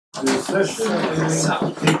the session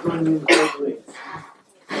and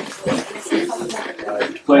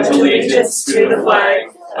Pledge allegiance to the flag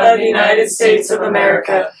of the United States of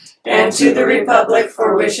America and to the republic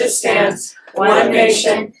for which it stands, one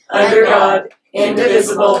nation, under God,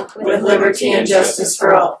 indivisible, with liberty and justice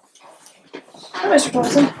for all. Hi, Mr.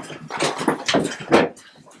 Thompson.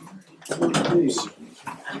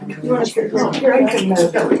 You want to speak here? I can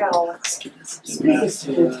move. We got all that.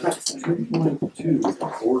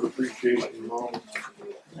 3.2 Board Appreciation Month.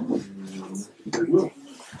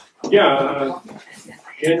 Yeah,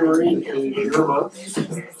 January is your month.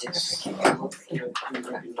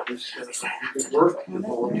 Good work, and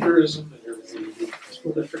volunteerism, and everything you do for the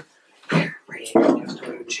school district.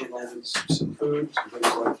 Some food, some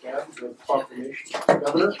things like that. The proclamation of the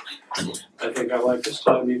governor. I think I like this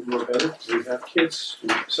time even more better because we have kids who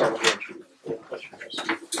celebrate you.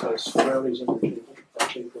 Surroundings under table.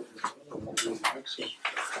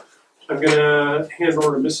 I'm going to hand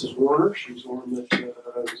over to Mrs. Warner. She's the one that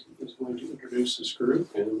is going to introduce this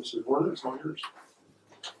group. And Mrs. Warner, it's all yours.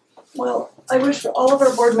 Well, I wish all of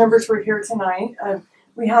our board members were here tonight.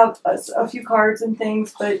 We have a few cards and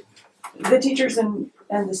things, but the teachers and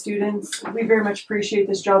the students, we very much appreciate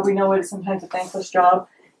this job. We know it is sometimes a thankless job,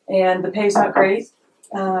 and the pay's not great.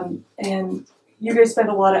 And you guys spend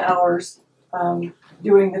a lot of hours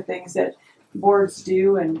doing the things that boards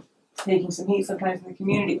do and taking some heat sometimes in the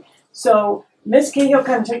community. So Ms. Cahill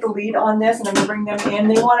kind of took the lead on this, and I'm going to bring them in.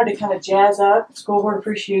 They wanted to kind of jazz up school board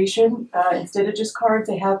appreciation. Instead of just cards,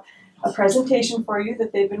 they have a presentation for you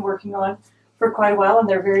that they've been working on for quite a while, and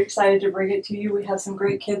they're very excited to bring it to you. We have some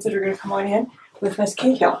great kids that are going to come on in with Ms.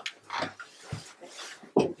 Cahill.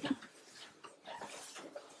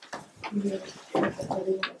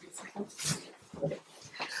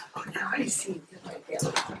 Oh, now I see.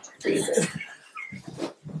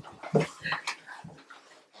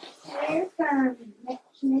 We're from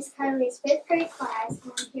Miss Kylie's 5th grade class,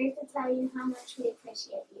 and I'm here to tell you how much we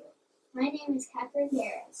appreciate you. My name is Catherine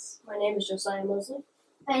Harris. My name is Josiah Mosley.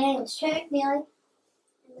 My name is Trey McNeely.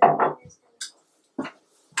 And my name is Jennifer.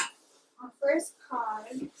 Our first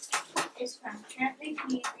card is from Trenton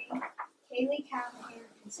Community, Kaylee Callahan,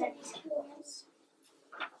 and Sandy Schools.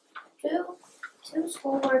 Two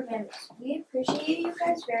school board members. We appreciate you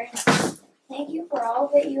guys very much. Thank you for all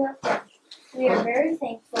that you have done. We are very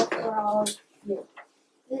thankful for all of you.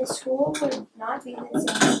 The school would not be the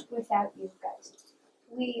same without you guys.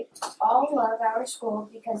 We all love our school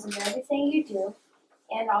because of everything you do,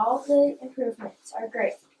 and all the improvements are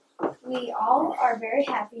great. We all are very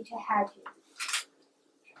happy to have you.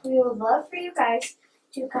 We would love for you guys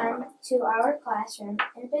to come to our classroom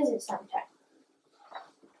and visit sometime.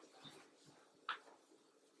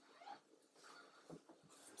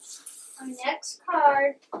 Our next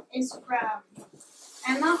card is from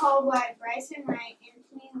Emma Hallwhite, Bryson Wright,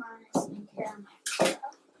 Anthony Lonis, and Karen Mike.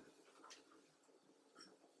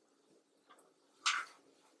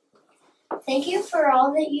 Thank you for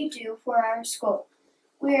all that you do for our school.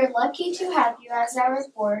 We are lucky to have you as our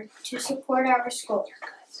board to support our school.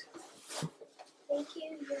 Thank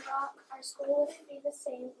you, you rock. Our school wouldn't be the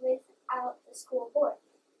same without the school board.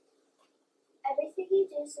 Everything you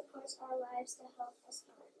do supports our lives to help us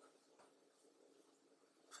learn.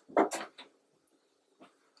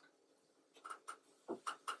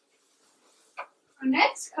 Our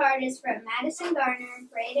next card is from Madison Garner,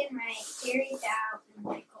 Braden Wright, Gary Dow, and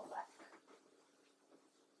Michael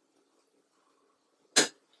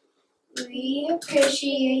Leck. We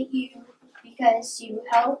appreciate you because you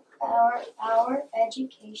help our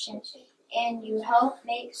education and you help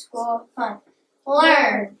make school fun.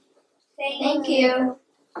 Learn! Thank you.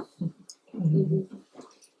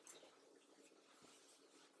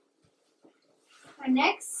 Our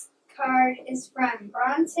next card is from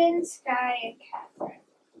Bronson, Sky, and Catherine.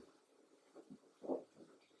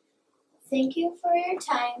 Thank you for your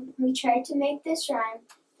time. We tried to make this rhyme.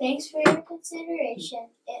 Thanks for your consideration.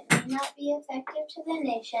 It may not be effective to the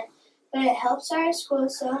nation, but it helps our school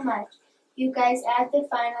so much. You guys add the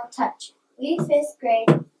final touch. We, 5th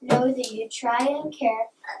grade, know that you try and care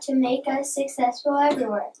to make us successful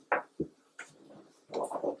everywhere.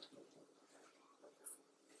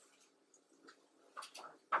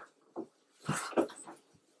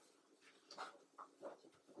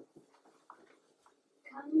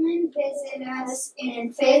 Come and visit us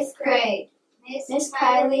in 5th grade. Miss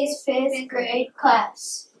Kylie's 5th grade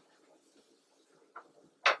class.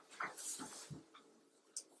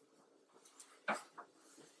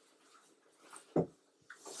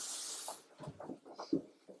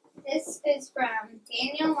 This is from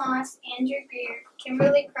Daniel Moss, Andrew Greer,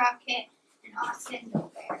 Kimberly Crockett, and Austin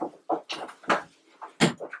Gilbert.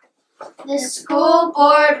 The school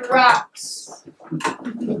board rocks.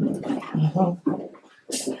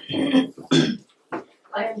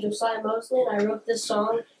 I am Josiah Mosley, and I wrote this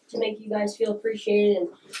song to make you guys feel appreciated, and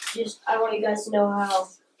just I want you guys to know how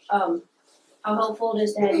helpful it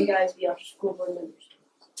is to have you guys be our school board members.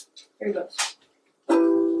 Here it goes.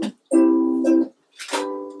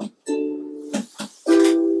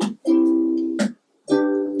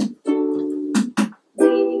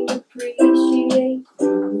 We appreciate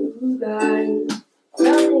you guys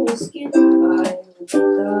helping us get by with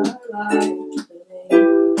our lives today.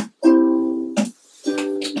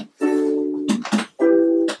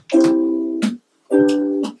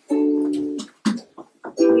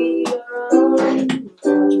 We are all in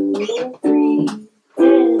module 3,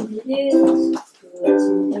 and it is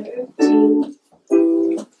lesson 13.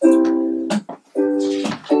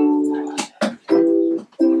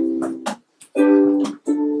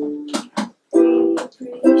 We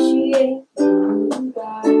appreciate you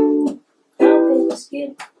guys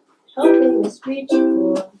helping us reach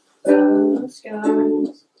for the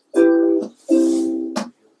skies.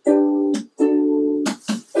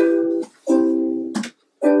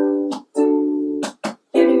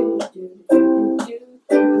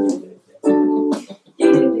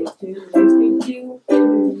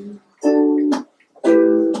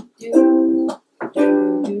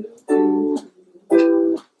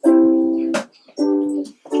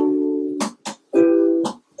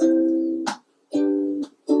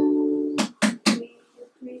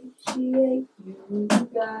 Appreciate you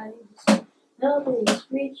guys helping us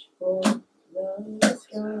reach for the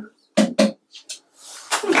skies.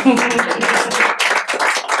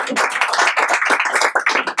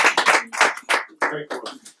 Great work.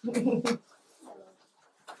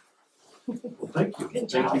 Well, thank you. Good Thank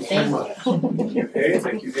job. you so much. Thank you, Hay.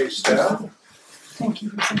 Thank you, Hay staff. Thank you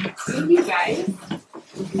for saying. See you guys.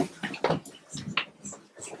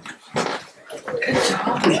 Good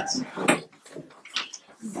job.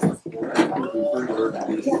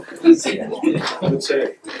 Let's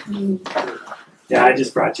say. Yeah, I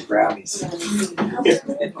just brought you brownies.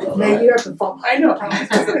 Maybe you have to fall. I know.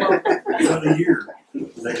 Another year,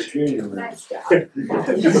 next January. Nice job.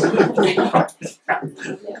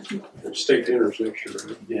 State dinners next year,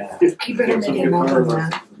 right? Yeah. You better make it more than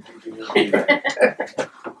that.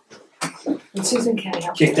 And Susan can't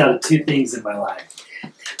help. Kicked out of 2 things in my life.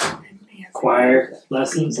 Choir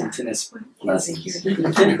lessons and tennis lessons.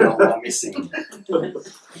 They don't let me sing. We're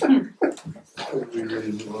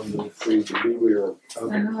ready to move on to 3B. We are, okay.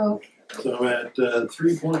 Oh, So at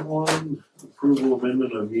 3.1, approval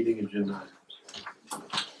amendment of meeting agenda.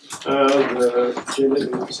 The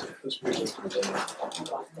agenda is, let's move on.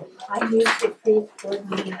 I moved to approve board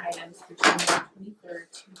meeting items for January 23rd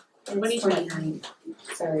to 2029.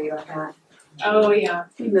 Sorry about that. Oh, yeah.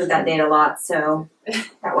 We moved that date a lot, so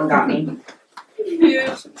that one got me. Moved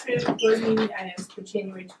to approve board meeting items for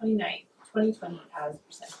January 29th, 2020 as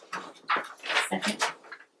presented. Second.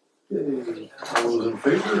 Okay, all those in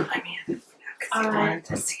favor? I wanted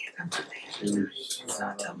to see it on today. It's, It's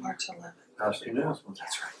not till March 11th. passed unanimously.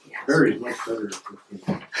 That's right. Yes. Very much better.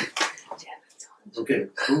 Yeah, that's all. Okay,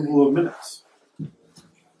 approval of minutes.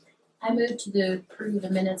 I move to approve the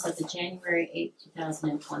minutes of the January 8th,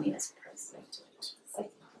 2020 as presented. Okay,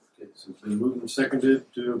 so it's been moved and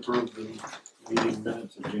seconded to approve the meeting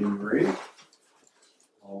minutes of January 8th.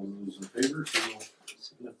 All those in favor,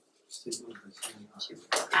 signify by saying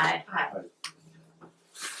aye. Aye.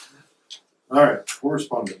 All right,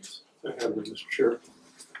 correspondence. I have it, Mr. Chair.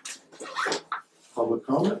 Public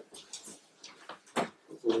comment? I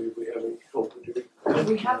believe we have any.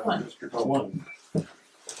 We have one. Mr. Cohen.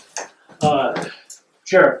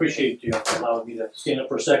 Chair, I appreciate you allowing me to stand up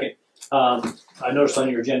for a second. I noticed on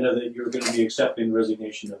your agenda that you're going to be accepting the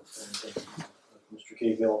resignation of Mr.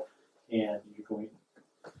 Cahill, and you're going to.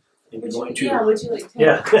 Yeah, would you like to?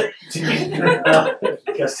 Yeah.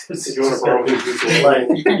 Guess this is You wanna borrow his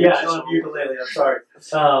ukulele? Yeah, I don't have ukulele. I'm sorry.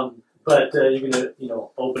 But you're going to,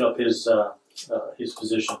 open up his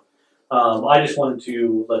position. I just wanted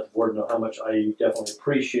to let the board know how much I definitely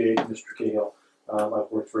appreciate Mr. Cahill. I've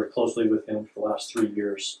worked very closely with him for the last 3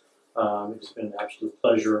 years. It's been an absolute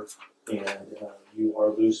pleasure, and you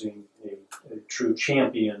are losing a true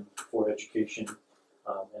champion for education,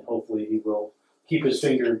 and hopefully he will keep his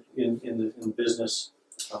finger in the business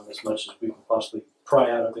as much as we can possibly pry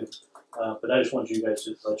out of him. But I just wanted you guys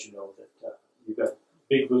to let you know that you've got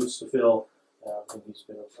big boots to fill, and he's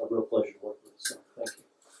been a real pleasure to work with. So thank you.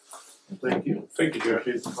 Thank you. Thank you, Josh.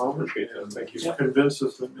 I appreciate that. Thank you. You convinced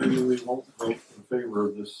us that maybe we won't vote in favor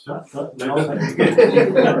of this.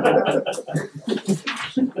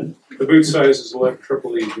 The boot size is 11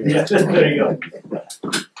 triple E. Yeah, there you go.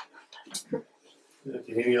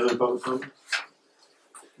 Okay, any other public comment?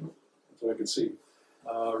 That's what I can see.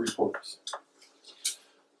 Reports.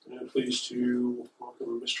 And pleased to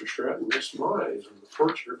welcome Mr. Stratton, Miss Mize, on the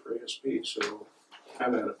porch here for ASP. So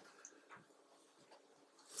have at it.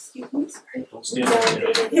 Excuse me, sorry. Don't stand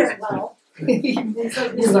there. Here.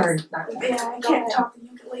 You learned that. Yeah, I can't talk the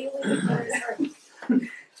ukulele.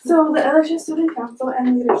 So the LSU Student Council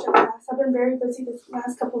and leadership class have been very busy this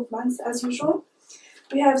last couple of months as usual.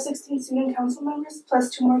 We have 16 student council members plus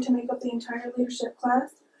 2 more to make up the entire leadership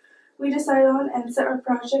class. We decide on and set our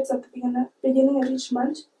projects at the beginning of each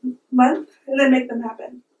month and then make them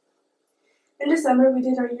happen. In December, we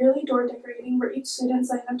did our yearly door decorating where each student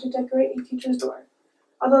signed up to decorate a teacher's door.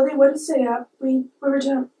 Although they wouldn't stay up, we were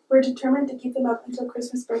determined to keep them up until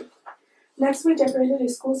Christmas break. Next, we decorated a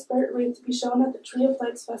school spirit wreath to be shown at the Tree of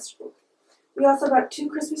Lights Festival. We also got 2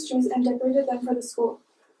 Christmas trees and decorated them for the school.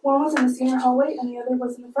 One was in the senior hallway and the other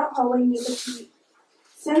was in the front hallway near the TV.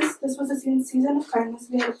 Since this was a season of kindness,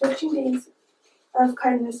 we had a 15 days of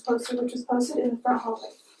kindness poster which was posted in the front hallway.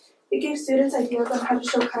 It gave students ideas on how to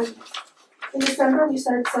show kindness. In December, we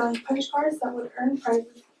started selling punch cards that would earn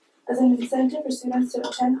prizes as an incentive for students to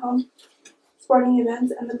attend home sporting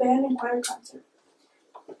events and the band and choir concert.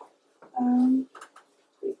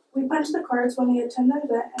 We punch the cards when they attend the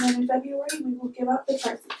event, and then in February we will give out the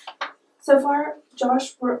prizes. So far,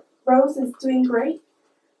 Josh Rose is doing great.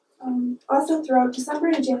 Also, throughout December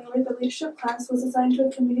and January, the leadership class was assigned to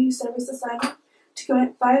a community service assignment to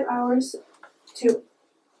commit 5 hours to.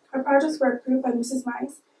 Our projects were approved by Mrs.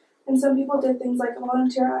 Mize, and some people did things like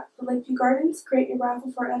volunteer at the Lakeview Gardens, create a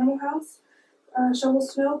raffle for Animal House, shovel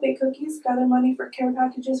snow, bake cookies, gather money for care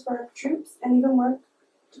packages for our troops, and even work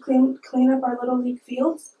to clean up our Little League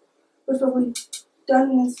fields, which will be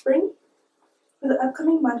done in the spring. For the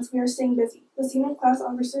upcoming months, we are staying busy. The senior class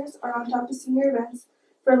officers are on top of senior events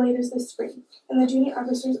for later this spring, and the junior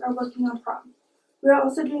officers are working on prom. We are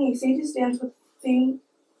also doing a Sadie's dance with theme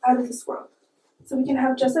out of this world, so we can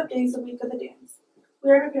have just up days the week of the dance.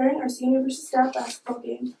 We are preparing our senior versus staff basketball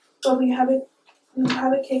game, but we have a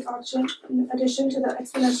cake auction in addition to the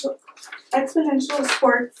exponential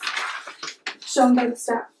sports shown by the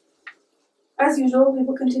staff. As usual, we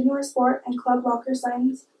will continue our sport and club locker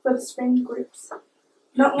signs for the spring groups.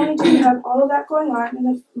 Not only do we have all of that going on in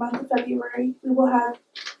the month of February, we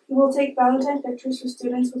will take Valentine pictures for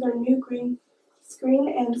students with our new green screen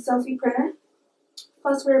and selfie printer.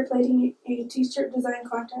 Plus, we are planning a t-shirt design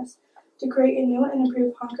contest to create a new and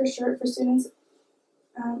improved honker shirt for students,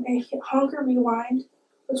 a honker rewind,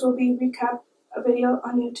 which will be recap a video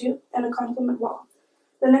on YouTube, and a compliment wall.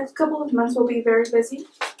 The next couple of months will be very busy.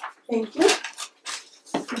 Thank you.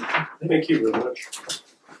 Thank you very much.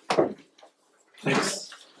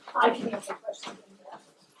 Thanks. I can answer questions.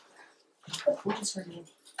 What is her name?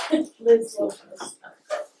 Liz.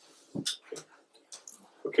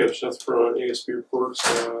 Okay, so that's for ASB reports.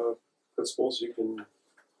 Principals, you can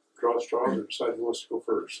draw straws or decide who wants to go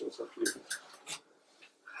first. So it's up to you.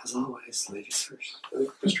 As always, ladies first. I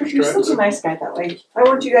think Mr. You're such a Stratton. nice guy that way. I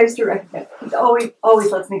want you guys to recognize. He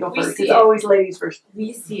always lets me go We first. see He's it. always ladies first.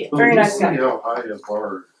 We see it. Well, Very you nice see guy. how high a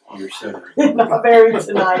bar you're setting. Not very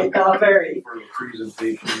tonight, not very. For the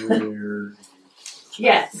presentation earlier.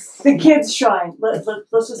 Yes. The kids shine. Let's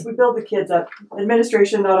just, we build the kids up.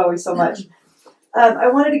 Administration, not always so much. I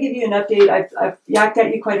wanted to give you an update. I've yacked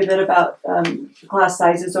at you quite a bit about class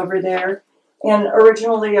sizes over there. And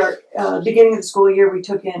originally, our beginning of the school year, we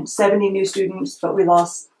took in 70 new students, but we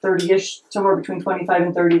lost 30-ish, somewhere between 25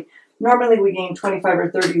 and 30. Normally, we gain 25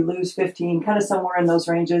 or 30, lose 15, kind of somewhere in those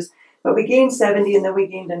ranges. But we gained 70, and then we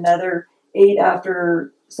gained another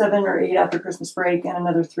 7 or 8 after Christmas break, and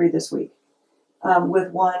another 3 this week,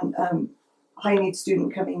 with one high-need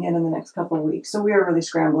student coming in the next couple of weeks. So we are really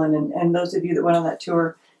scrambling, and those of you that went on that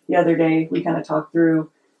tour the other day, we kind of talked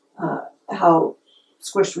through how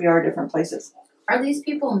squished we are at different places. Are these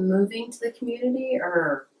people moving to the community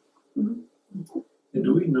or? And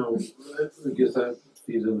do we know, I guess that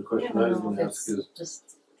feeds in the question I was going to ask is,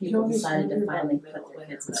 Just people decided to finally put their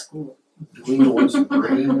kids in school. do we know what's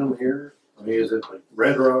bringing them here? I mean, is it like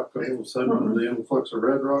Red Rock, all of a sudden the influx of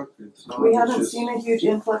Red Rock? It's not. We it's haven't just- seen a huge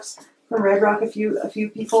influx from Red Rock, a few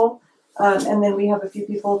people. And then we have a few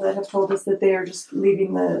people that have told us that they are just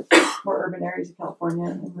leaving the more urban areas of California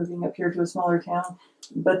and moving up here to a smaller town.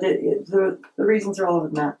 But the reasons are all over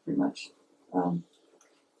the map, pretty much.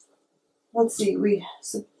 Let's see,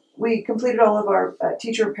 we completed all of our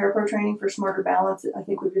teacher and parapro training for Smarter Balance. I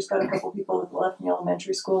think we've just got a couple people that left in the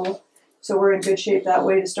elementary school. So we're in good shape that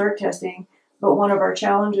way to start testing. But one of our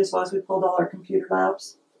challenges was we pulled all our computer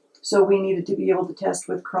labs So we needed to be able to test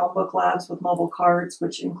with Chromebook labs with mobile cards,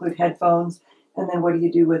 which include headphones. And then what do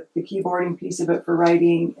you do with the keyboarding piece of it for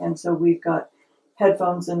writing? And so we've got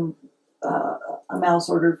headphones and a mouse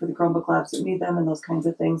ordered for the Chromebook labs that need them and those kinds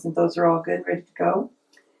of things. And those are all good, ready to go.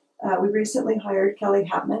 We recently hired Kelly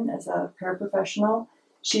Hatman as a paraprofessional.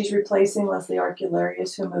 She's replacing Leslie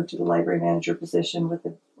Arcularius, who moved to the library manager position with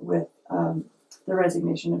the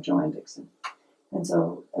resignation of Joanne Dixon. And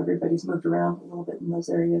so everybody's moved around a little bit in those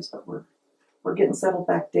areas, but we're getting settled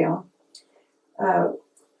back down.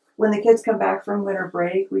 When the kids come back from winter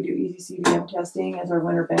break, we do easy CVM testing as our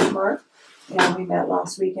winter benchmark. And we met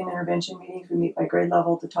last week in intervention meetings. We meet by grade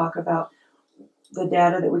level to talk about the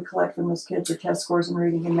data that we collect from those kids, their test scores in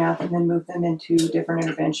reading and math, and then move them into different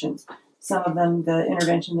interventions. Some of them, the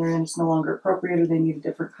intervention they're in is no longer appropriate, or they need a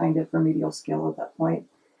different kind of remedial skill at that point.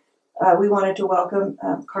 We wanted to welcome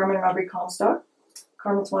Carmen and Aubrey Comstock.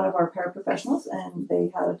 Carmen's one of our paraprofessionals, and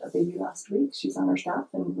they had a baby last week. She's on our staff,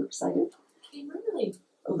 and we're excited. Really?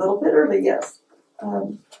 A little bit early, yes.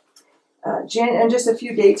 And just a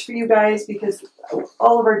few dates for you guys, because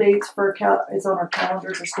all of our dates is on our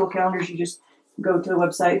calendars, our school calendars. You just go to the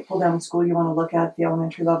website, pull down the school you want to look at the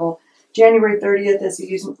elementary level. January 30th is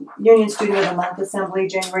the Union Student of the Month Assembly.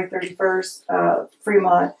 January 31st,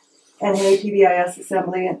 Fremont and PBIS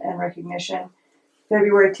Assembly and Recognition.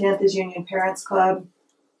 February 10th is Union Parents Club.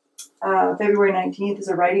 February 19th is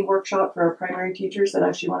a writing workshop for our primary teachers that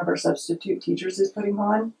actually one of our substitute teachers is putting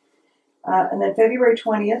on. And then February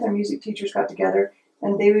 20th, our music teachers got together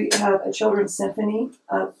and they have a children's symphony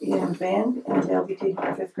up in Bend, and they'll be taking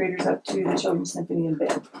our 5th graders up to the children's symphony in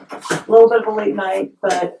Bend. A little bit of a late night,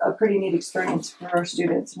 but a pretty neat experience for our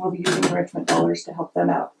students. We'll be using enrichment dollars to help them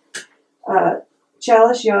out.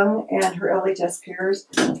 Chalice Young and her LHS peers,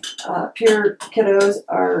 peer kiddos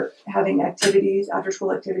are having activities,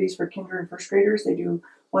 after-school activities for kinder and first graders. They do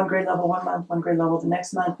one grade level 1 month, one grade level the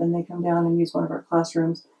next month, and they come down and use one of our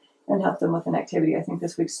classrooms and help them with an activity. I think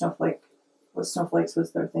this week's snowflakes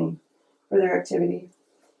was their theme for their activity.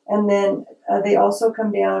 And then they also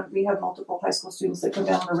come down. We have multiple high school students that come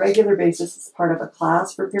down on a regular basis as part of a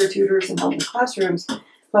class for peer tutors and help in classrooms.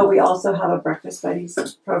 But we also have a breakfast buddies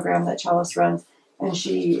program that Chalice runs, and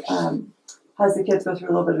she has the kids go through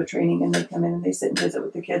a little bit of a training, and they come in and they sit and visit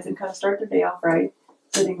with the kids and kind of start their day off right,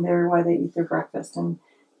 sitting there while they eat their breakfast. And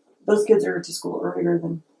those kids are to school earlier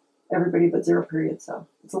than everybody but 0 period, so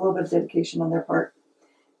it's a little bit of dedication on their part.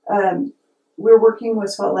 We're working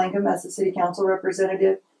with Scott Langham as the city council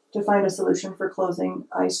representative to find a solution for closing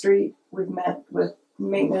I Street. We've met with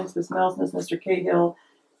maintenance, with Melsness, Mr. Cahill,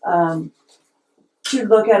 to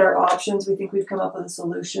look at our options. We think we've come up with a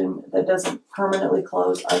solution that doesn't permanently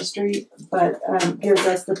close I Street, but gives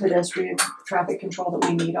us the pedestrian traffic control that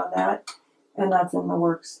we need on that, and that's in the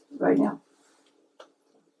works right now.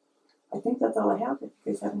 I think that's all I have. If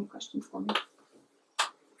you guys have any questions for me.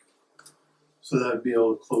 So that'd be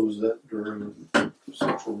able to close that during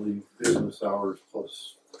essentially business hours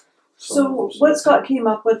plus. So what Scott came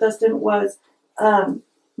up with, Dustin, was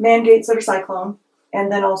man gates that are cyclone, and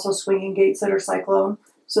then also swinging gates that are cyclone,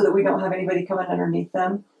 so that we don't have anybody coming underneath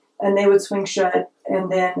them. And they would swing shut, and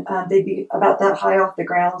then they'd be about that high off the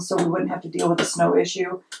ground, so we wouldn't have to deal with the snow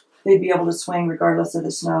issue. They'd be able to swing regardless of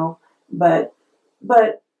the snow, but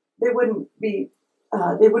they wouldn't be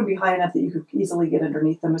high enough that you could easily get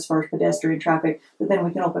underneath them as far as pedestrian traffic. But then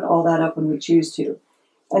we can open all that up when we choose to.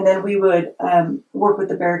 And then we would work with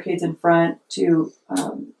the barricades in front to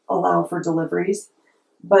allow for deliveries.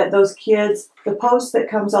 But those kids, the post that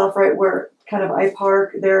comes off right where kind of I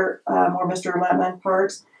park there, or Mr. Lemon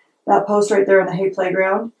parks, that post right there in the hay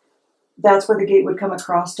playground, that's where the gate would come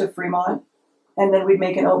across to Fremont. And then we'd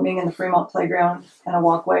make an opening in the Fremont playground and a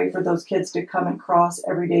walkway for those kids to come and cross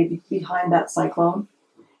every day behind that cyclone.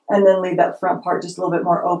 And then leave that front part just a little bit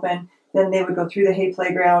more open. Then they would go through the hay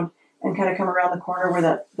playground and kind of come around the corner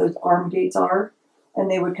where those arm gates are. And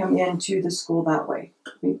they would come into the school that way.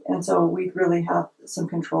 And so we'd really have some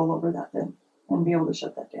control over that then and be able to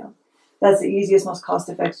shut that down. That's the easiest, most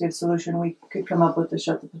cost-effective solution we could come up with to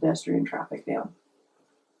shut the pedestrian traffic down.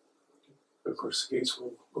 Of course, the gates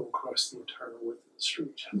will go across the entire width of the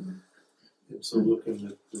street. Mm-hmm. And so looking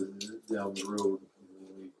at down the road,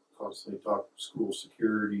 we constantly talk school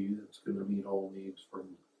security. It's going to meet all needs from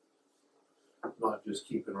not just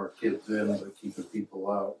keeping our kids in, but keeping people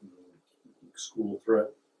out. School threat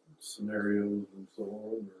scenarios and so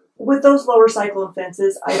on. With those lower cyclone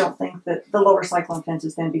fences, I don't think that the lower cyclone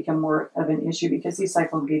fences then become more of an issue because these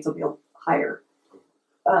cyclone gates will be higher.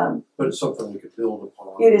 But it's something we could build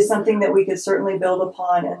upon. It is something that we could certainly build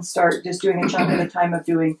upon and start just doing a chunk at a time of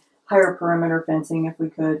doing higher perimeter fencing if we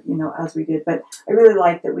could, as we did. But I really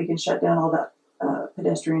like that we can shut down all that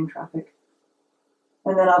pedestrian traffic.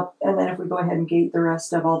 And then if we go ahead and gate the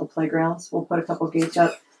rest of all the playgrounds, we'll put a couple gates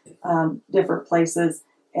up, different places,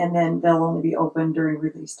 and then they'll only be open during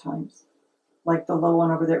release times. Like the little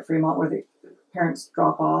one over there at Fremont where the parents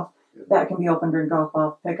drop off, that can be open during drop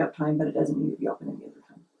off, pickup time, but it doesn't need to be open any other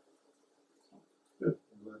time. Good.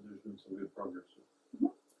 I'm glad there's been some good progress.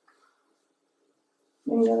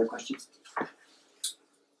 Any other questions?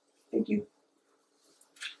 Thank you.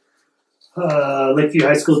 Lakeview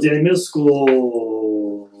High School, Denny Middle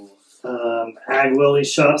School, ag welding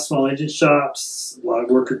shops, small engine shops, a lot of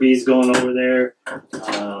worker bees going over there.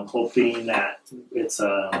 Hoping that it's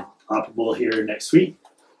operable here next week.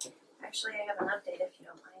 Actually, I have an update if you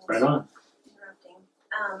don't mind. Right on.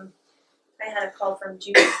 Interrupting. I had a call from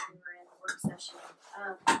Judy when we were in a work session.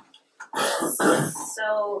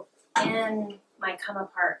 So in my come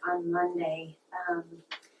apart on Monday,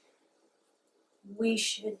 we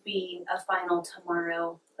should be a final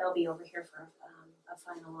tomorrow. They'll be over here for a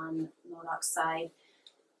final on MODOK's side.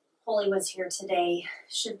 Holly was here today.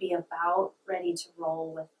 Should be about ready to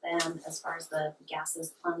roll with them as far as the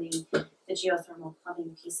gases plumbing, the geothermal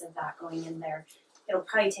plumbing piece of that going in there. It'll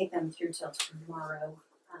probably take them through till tomorrow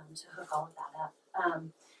to hook all of that up.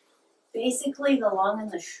 Basically, the long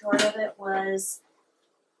and the short of it was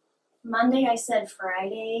Monday I said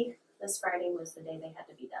Friday. This Friday was the day they had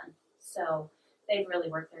to be done. So they've really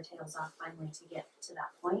worked their tails off finally to get to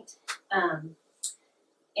that point.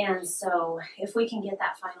 And so if we can get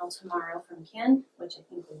that final tomorrow from Ken, which I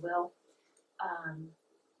think we will,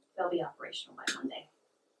 they'll be operational by Monday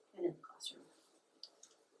and in the classroom.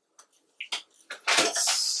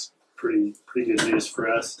 That's pretty good news for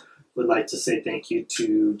us. Would like to say thank you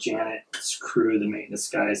to Janet's crew, the maintenance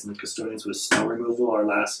guys and the custodians with snow removal, our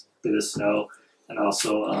last bit of snow, and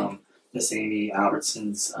also Miss Amy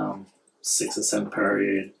Albertson's 6 and 7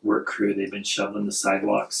 period work crew. They've been shoveling the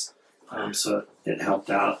sidewalks, so it helped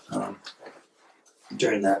out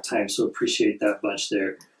during that time. So appreciate that bunch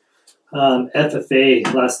there.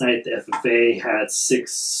 FFA, last night the FFA had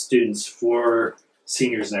 6 students, 4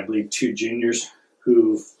 seniors and I believe 2 juniors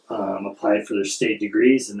who applied for their state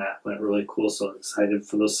degrees, and that went really cool. So excited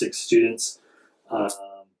for those 6 students.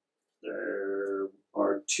 There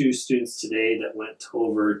are 2 students today that went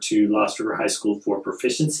over to Lost River High School for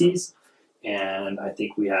proficiencies, and I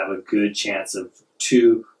think we have a good chance of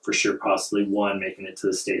 2 for sure, possibly 1 making it to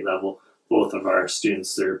the state level. Both of our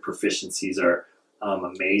students, their proficiencies are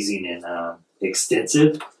amazing and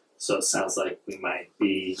extensive, so it sounds like we might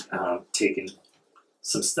be taking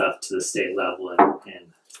some stuff to the state level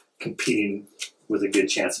and competing with a good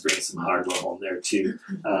chance of bringing some hardware home there too.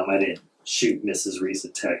 I didn't shoot Mrs. Reese a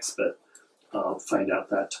text, but I'll find out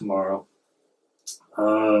that tomorrow.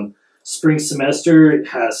 Spring semester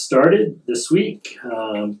has started this week.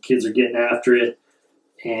 Kids are getting after it,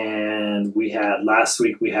 and last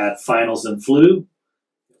week we had finals and flu.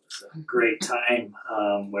 It was a great time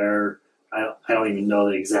where I don't even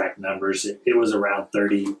know the exact numbers. It was around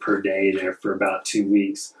 30 per day there for about 2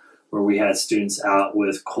 weeks, where we had students out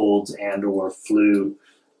with colds and or flu,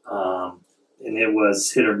 and it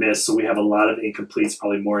was hit or miss. So we have a lot of incompletes,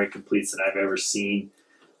 probably more incompletes than I've ever seen.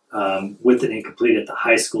 With an incomplete at the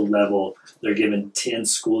high school level, they're given 10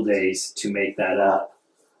 school days to make that up.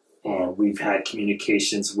 And we've had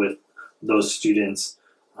communications with those students.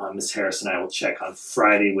 Ms. Harris and I will check on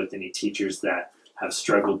Friday with any teachers that have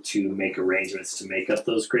struggled to make arrangements to make up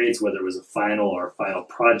those grades, whether it was a final or a final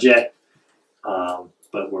project.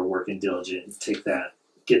 But we're working diligent to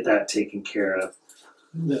get that taken care of.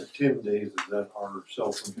 That 10 days, is that our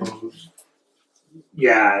self-imposed?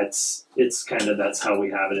 Yeah, it's kind of, that's how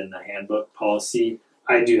we have it in the handbook policy.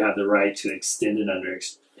 I do have the right to extend it under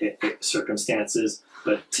circumstances,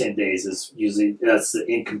 but 10 days is usually, that's the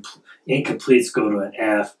incompletes go to an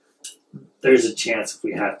F. There's a chance if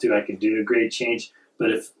we have to, I can do a grade change,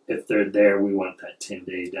 but if they're there, we want that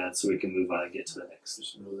 10-day done so we can move on and get to the next.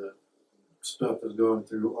 Just know that stuff is going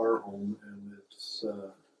through our home, and it's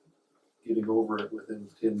getting over it within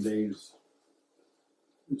 10 days.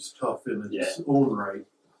 It's tough in its own right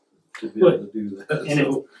to be able to do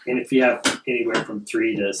that. And if you have anywhere from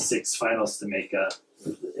 3 to 6 finals to make up,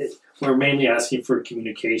 we're mainly asking for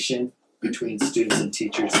communication between students and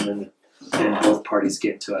teachers, and then both parties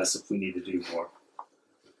get to us if we need to do more.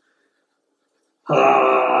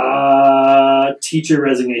 Teacher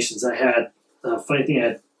resignations. I had funny thing. I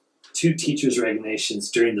had 2 teachers' resignations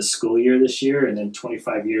during the school year this year, and in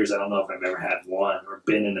 25 years, I don't know if I've ever had one or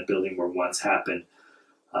been in a building where one's happened.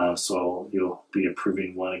 So you'll be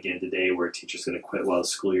approving one again today, where a teacher's going to quit while the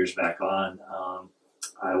school year's back on.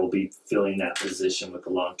 I will be filling that position with a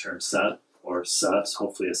long-term sub or subs,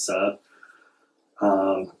 hopefully a sub.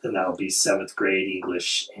 And that will be 7th grade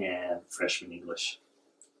English and freshman English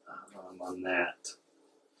on that.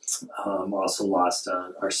 Also lost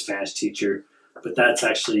our Spanish teacher, but that's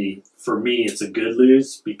actually, for me, it's a good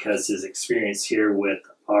lose because his experience here with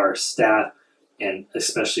our staff and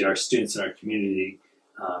especially our students in our community,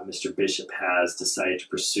 Mr. Bishop has decided to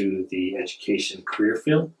pursue the education career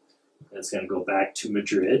field. It's going to go back to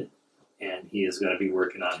Madrid, and he is going to be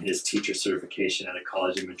working on his teacher certification at a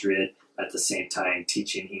college in Madrid at the same time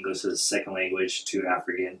teaching English as a second language to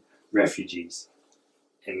African refugees,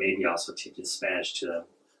 and maybe also teaching Spanish to them.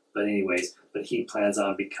 But anyways, he plans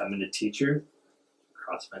on becoming a teacher.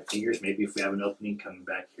 Cross my fingers. Maybe if we have an opening coming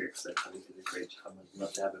back here, because I thought he did a great job. I'd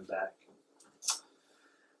love to have him back.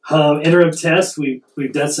 Interim tests.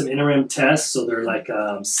 We've done some interim tests, so they're like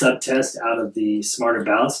sub-tests out of the Smarter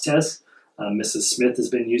Balance test. Mrs. Smith has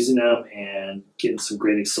been using them and getting some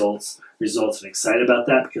great results, and excited about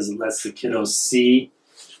that because it lets the kiddos see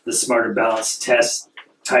the Smarter Balance test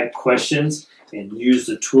type questions and use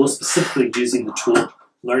the tool, specifically using the tool,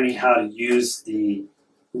 learning how to use the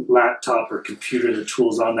laptop or computer, the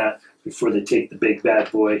tools on that before they take the big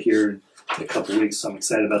bad boy here in a couple weeks. So I'm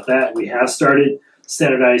excited about that. We have started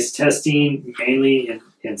standardized testing mainly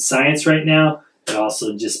in science right now, and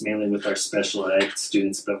also just mainly with our special ed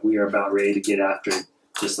students, but we are about ready to get after it,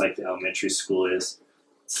 just like the elementary school is.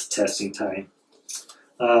 It's testing time.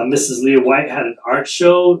 Mrs. Leah White had an art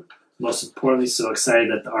show. Most importantly, so excited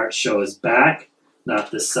that the art show is back.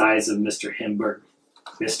 Not the size of Mr.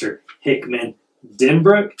 Hickman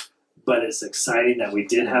Denbrook, but it's exciting that we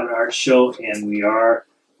did have an art show, and we are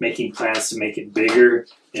making plans to make it bigger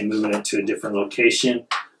and moving it to a different location.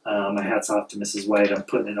 My hat's off to Mrs. White on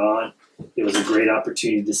putting it on. It was a great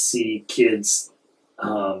opportunity to see kids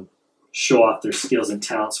show off their skills and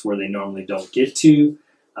talents where they normally don't get to.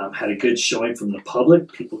 Had a good showing from the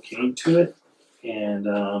public. People came to it,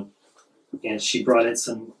 and she brought in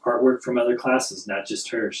some artwork from other classes, not just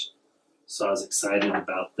hers. So I was excited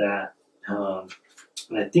about that.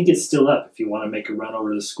 And I think it's still up. If you want to make a run over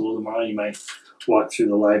to the school tomorrow, you might walk through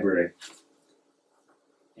the library.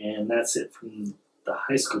 And that's it from the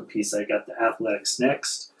high school piece. I got the athletics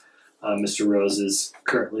next. Mr. Rose is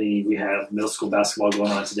currently, we have middle school basketball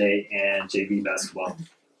going on today and JV basketball.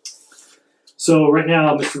 So right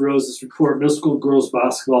now, Mr. Rose's report, middle school girls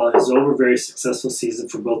basketball is over. Very successful season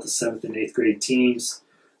for both the 7th and 8th grade teams.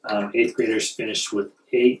 8th graders finished with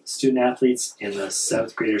 8 student athletes, and the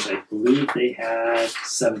 7th graders, I believe they had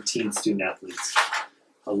 17 student athletes.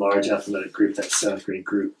 A large athletic group, that 7th grade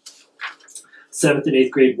group. 7th and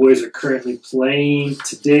 8th grade boys are currently playing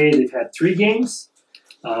today. They've had 3 games.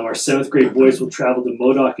 Our 7th grade boys will travel to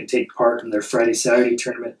Modoc and take part in their Friday-Saturday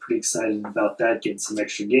tournament. Pretty excited about that, getting some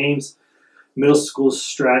extra games. Middle school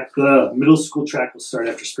track will start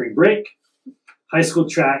after spring break. High school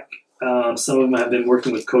track, some of them have been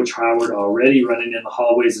working with Coach Howard already, running in the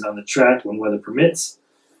hallways and on the track when weather permits.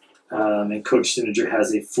 And Coach Sininger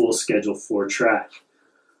has a full schedule for track.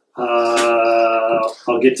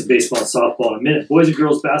 I'll get to baseball and softball in a minute. Boys and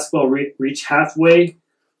girls basketball reach halfway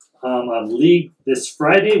on league this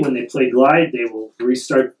Friday. When they play Glide, they will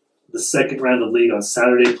restart the second round of league on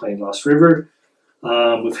Saturday playing Lost River.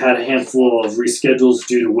 We've had a handful of reschedules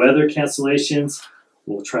due to weather cancellations.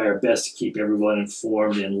 We'll try our best to keep everyone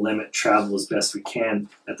informed and limit travel as best we can.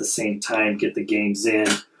 At the same time, get the games in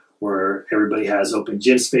where everybody has open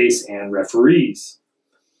gym space and referees.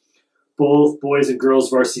 Both boys and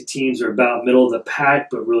girls varsity teams are about middle of the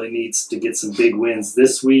pack, but really needs to get some big wins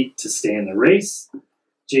this week to stay in the race.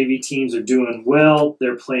 JV teams are doing well.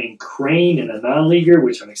 They're playing Crane in a non-leaguer,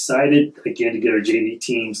 which I'm excited, again, to get our JV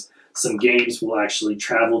teams some games. We'll actually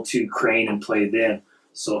travel to Crane and play them.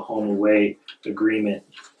 So home away agreement.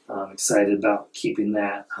 I'm excited about keeping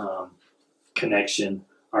that connection.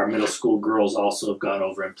 Our middle school girls also have gone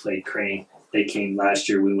over and played Crane. They came last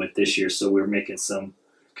year, we went this year, so we're making some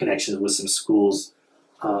connections with some schools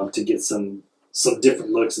to get some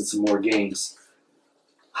different looks and some more games.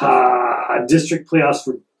 District playoffs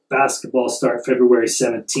for basketball start February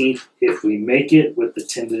 17th if we make it, with the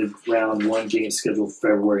tentative round 1 game scheduled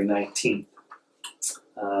February 19th.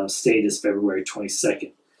 State is February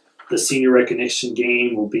 22nd. The senior recognition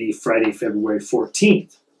game will be Friday, February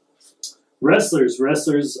 14th.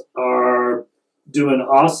 Wrestlers are doing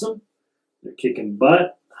awesome. They're kicking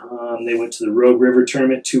butt. They went to the Rogue River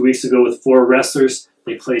tournament 2 weeks ago with 4 wrestlers.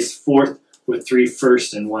 They placed 4th with 3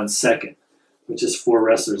 first and 1 second, which is 4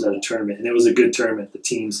 wrestlers at a tournament. And it was a good tournament.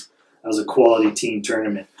 That was a quality team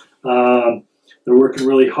tournament. They're working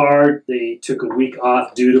really hard. They took a week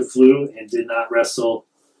off due to flu and did not wrestle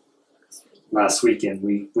last weekend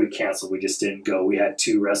we canceled. We just didn't go. We had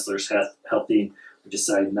 2 wrestlers healthy. We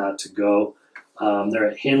decided not to go. They're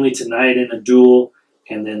at Henley tonight in a duel,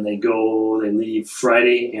 and then they leave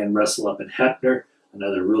Friday and wrestle up in Heppner,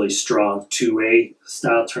 another really strong 2A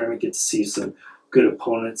style tournament. Get to see some good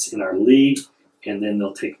opponents in our league, and then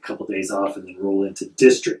they'll take a couple days off and then roll into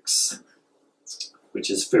districts, which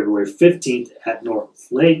is February 15th at North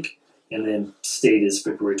Lake, and then state is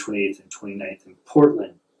February 28th and 29th in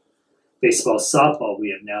Portland. Baseball, softball, we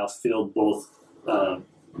have now filled both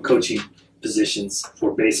coaching positions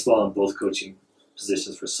for baseball and both coaching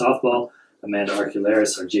positions for softball. Amanda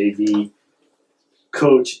Arculeris, our JV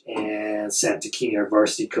coach, and Sam Takini, our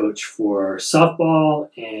varsity coach for softball.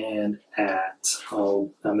 And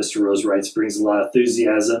Mr. Rose Wrights brings a lot of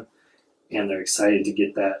enthusiasm, and they're excited to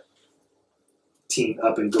get that team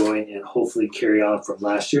up and going and hopefully carry on from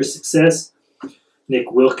last year's success.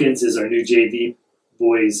 Nick Wilkins is our new JV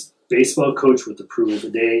boys baseball coach with approval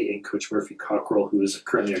today, and Coach Murphy Cockrell, who is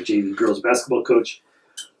currently our JV girls basketball coach.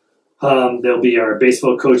 They'll be our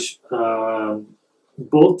baseball coach.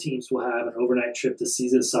 Both teams will have an overnight trip this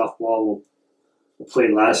season. Softball will play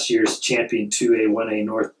last year's champion 2A, 1A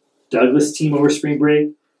North Douglas team over spring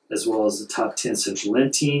break, as well as the top 10 Central Lynn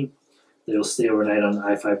team. They'll stay overnight on the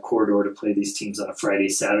I-5 corridor to play these teams on a Friday,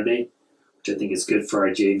 Saturday, which I think is good for our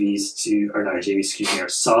our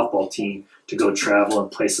softball team to go travel and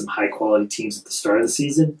play some high-quality teams at the start of the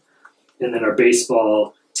season. And then our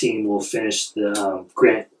baseball team will finish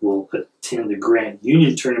will attend the Grant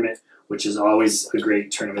Union tournament, which is always a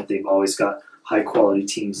great tournament. They've always got high-quality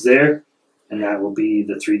teams there, and that will be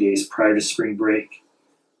the 3 days prior to spring break.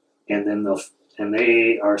 And then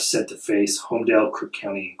they are set to face Homedale, Crook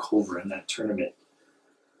County, and Culver in that tournament.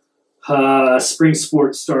 Spring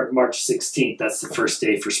sports start March 16th. That's the first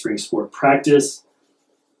day for spring sport practice.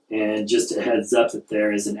 And just a heads up that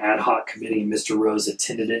there is an ad hoc committee. Mr. Rose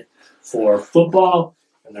attended it for football,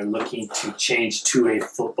 and they're looking to change 2A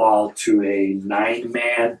football to a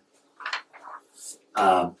 9-man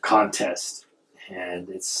contest. And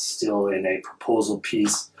it's still in a proposal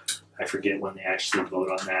piece. I forget when they actually vote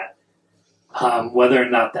on that. Whether or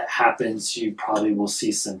not that happens, you probably will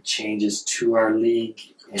see some changes to our league,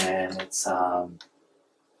 and it's not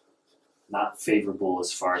favorable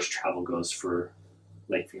as far as travel goes for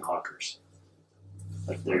Lakeview Hawkers.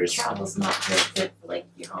 Like Travel's not very good for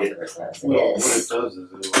Lakeview Hawkers as it Well, is. what it does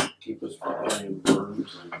is it'll keep us from playing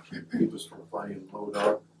Burns and keep us from playing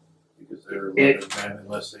Modoc because they're 11-man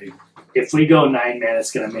unless they. If we go 9-man,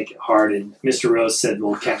 it's going to make it hard. And Mr. Rose said,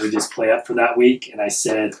 well, can't we just play up for that week? And I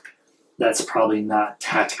said, that's probably not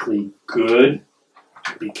tactically good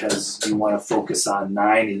because you want to focus on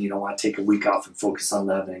 9 and you don't want to take a week off and focus on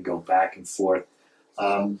 11 and go back and forth.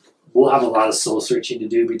 We'll have a lot of soul searching to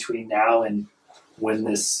do between now and when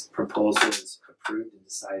this proposal is approved and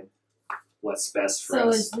decide what's best for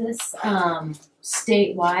us. So is this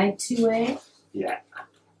statewide 2A? Yeah.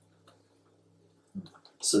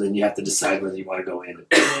 So then you have to decide whether you want to go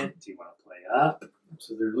independent, do you want to play up?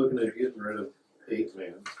 So they're looking at getting rid of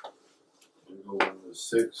 8-man and going with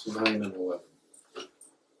 6, 9, and 11.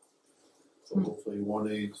 So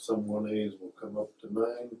hopefully some 1As will come up to 9,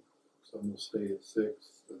 some will stay at 6,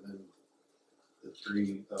 and then the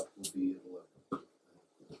 3 up will be at 11.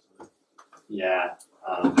 Yeah,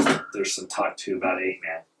 there's some talk too about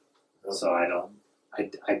 8-man. So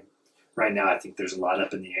I right now I think there's a lot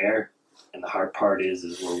up in the air, and the hard part is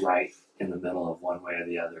we're right in the middle of one way or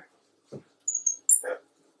the other.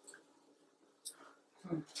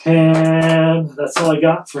 And that's all I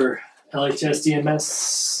got for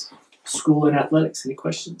LHSDMS school and athletics. Any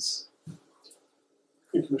questions?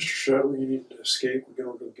 Thank you, Mr. Shatley. You need to escape and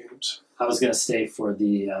go to the games. I was going to stay for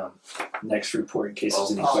the next report in case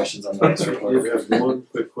there's any questions on the next I report. have one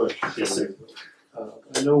quick question. Yes, sir.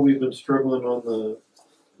 I know we've been struggling on the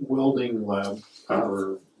welding lab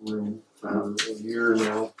or room for a year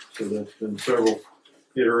now, so that's been several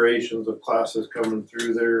iterations of classes coming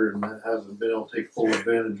through there, and that hasn't been able to take full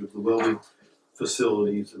advantage of the welding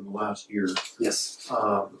facilities in the last year. Yes.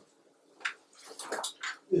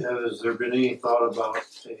 Has there been any thought about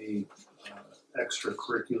a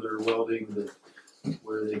extracurricular welding that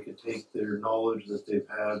where they could take their knowledge that they've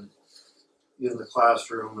had in the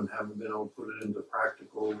classroom and haven't been able to put it into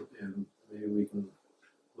practical, and maybe we can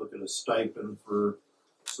look at a stipend for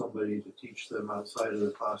somebody to teach them outside of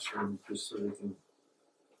the classroom just so they can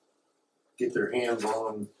get their hands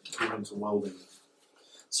on doing some welding.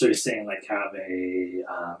 So you're saying like have a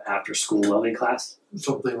after school welding class?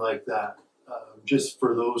 Something like that. Just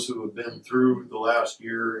for those who have been through the last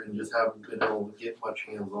year and just haven't been able to get much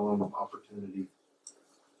hands-on opportunity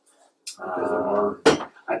because of our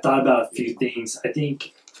I thought about a few things. I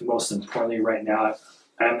think most importantly right now,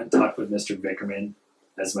 I haven't talked with Mr. Vickerman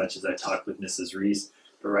as much as I talked with Mrs. Reese,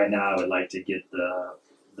 but right now I would like to get the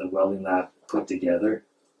welding lab put together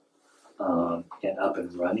and up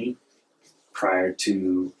and running prior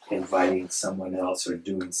to inviting someone else or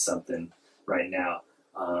doing something right now.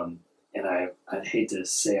 And I'd hate to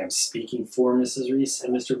say I'm speaking for Mrs. Reese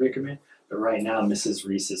and Mr. Vickerman, but right now Mrs.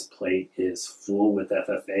 Reese's plate is full with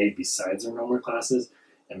FFA besides her normal classes,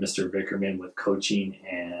 and Mr. Vickerman with coaching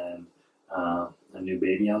and a new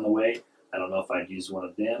baby on the way. I don't know if I'd use one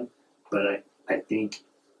of them, but I think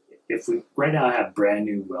if we, right now I have brand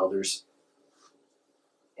new welders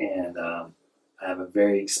and I have a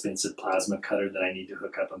very expensive plasma cutter that I need to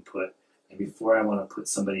hook up and put, and before I want to put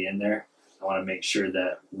somebody in there, I want to make sure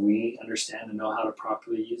that we understand and know how to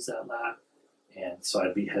properly use that lab. And so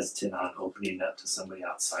I'd be hesitant on opening it up to somebody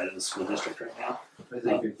outside of the school district right now. I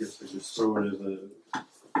think I guess I just throw it as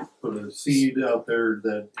put a seed out there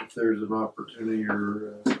that if there's an opportunity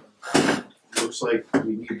or looks like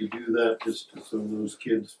we need to do that, just so those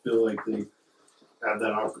kids feel like they have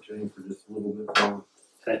that opportunity for just a little bit more.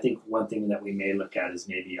 And I think one thing that we may look at is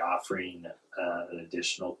maybe offering an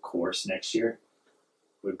additional course next year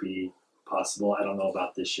would be possible. I don't know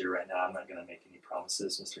about this year right now. I'm not going to make any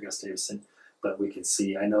promises, Mr. Gustavson, but we can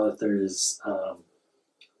see. I know that there's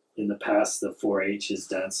in the past the 4-H has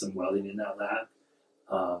done some welding in that lab,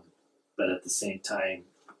 but at the same time,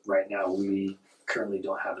 right now we currently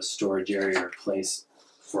don't have a storage area or place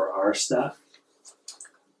for our stuff,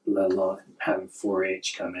 let alone having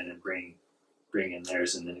 4-H come in and bring in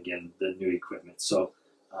theirs, and then again the new equipment. So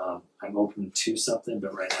I'm open to something,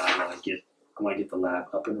 but right now I want to get the lab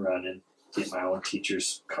up and running, get my own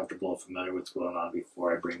teachers comfortable and familiar with what's going on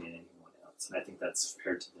before I bring in anyone else, and I think that's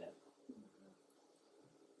fair to them.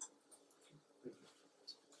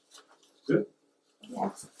 Good. Yeah.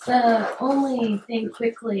 The only thing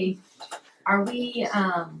quickly, are we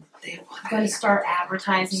going to start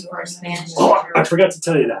advertising for a Spanish teacher? Oh, I forgot to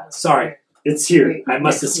tell you that. Sorry. It's here. I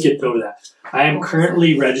must have skipped over that. I am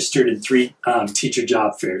currently registered in 3 teacher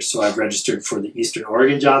job fairs. So I've registered for the Eastern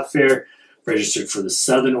Oregon Job Fair, registered for the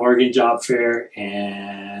Southern Oregon Job Fair,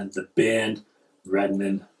 and the Bend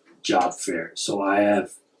Redmond Job Fair. So I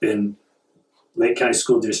have been, Lake County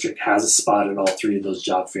School District has a spot at all 3 of those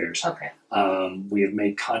job fairs. Okay. We have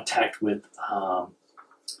made contact with,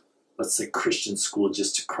 let's say, Christian school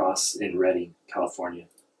just across in Redding, California.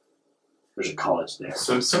 There's a college there.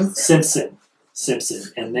 Simpson.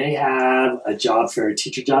 And they have a job fair, a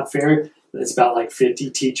teacher job fair. It's about like 50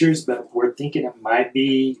 teachers, but we're thinking it might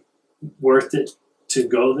be worth it to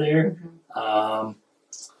go there. Mm-hmm.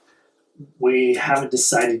 We haven't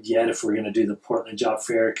decided yet if we're going to do the Portland Job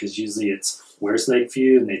Fair, because usually it's where's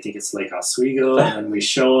Lakeview, and they think it's Lake Oswego, and then we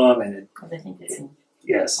show them, and I think it's in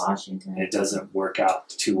yes, Washington. it doesn't work out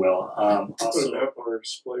too well. Put Also, a map on our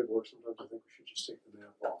display board. Sometimes I think we should just take the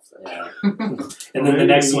map off that. yeah. And then the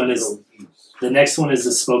next one is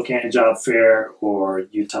the Spokane Job Fair or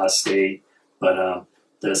Utah State, but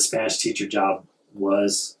the Spanish teacher job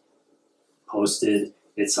was posted.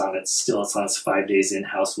 It's on its 5 days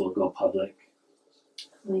in-house. Will go public.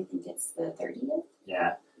 I think it's the 30th.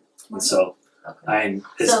 Yeah, and so Okay.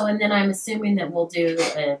 And then I'm assuming that we'll do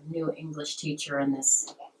a new English teacher in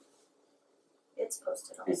this. It's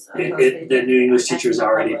posted also. the new English teacher is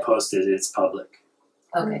already posted. It's public.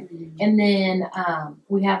 Okay, and then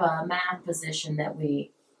we have a math position that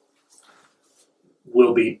we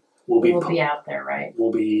Will be out there, right?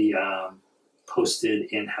 will be posted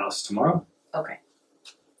in-house tomorrow. Okay.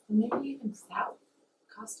 Maybe even south.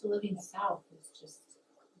 Cost of living south is just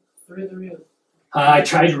through the roof. I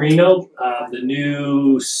tried Reno. The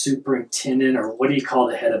new superintendent, or what do you call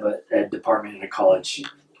the head of a ed department in a college?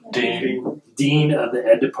 Dean of the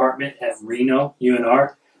ed department at Reno,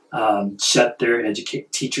 UNR, shut their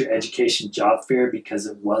teacher education job fair because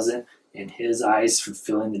it wasn't, in his eyes,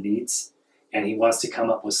 fulfilling the needs. And he wants to come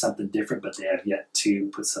up with something different, but they have yet to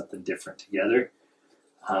put something different together.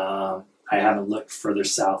 I haven't looked further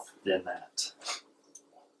south than that.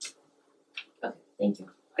 Okay, thank you.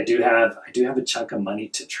 I do have a chunk of money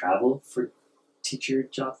to travel for teacher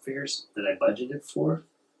job fairs that I budgeted for.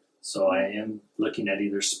 So I am looking at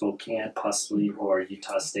either Spokane possibly or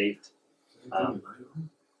Utah State. I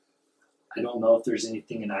don't know if there's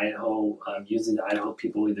anything in Idaho. Usually the Idaho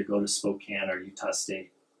people either go to Spokane or Utah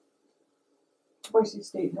State. Boise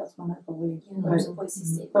State has one, I believe. Yeah, there's a Boise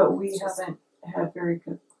State. But we haven't had very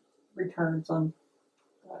good returns on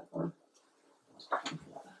that. Or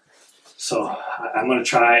So I'm going to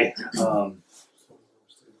try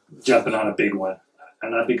jumping on a big one. I'm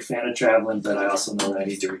not a big fan of traveling, but I also know that I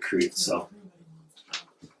need to recruit. So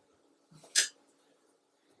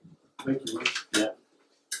Thank you.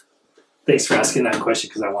 Thanks for asking that question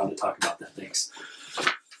because I wanted to talk about that. Thanks. I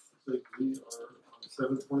think we are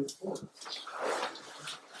on 7.4.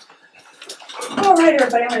 All right,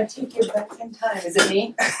 everybody, I'm going to take you back in time. Is it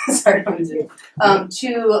me? Sorry, I'm Zoom.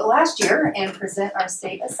 To last year and present our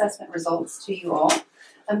state assessment results to you all.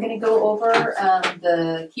 I'm going to go over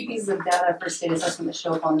the key pieces of data for state assessment that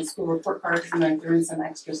show up on the school report cards, and then through some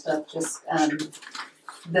extra stuff, just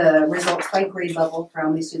the results by grade level for how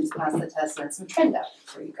many students pass the test, and some trend data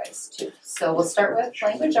for you guys too. So we'll start with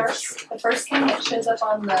language arts. The first thing that shows up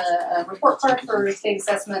on the report card for state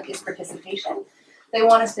assessment is participation. They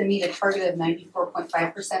want us to meet a target of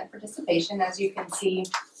 94.5% participation. As you can see,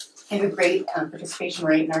 we have a great participation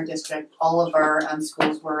rate in our district. All of our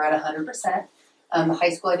schools were at 100%. The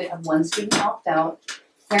high school, I did have one student opt out.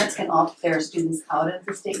 Parents can opt their students out of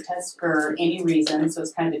the state test for any reason, so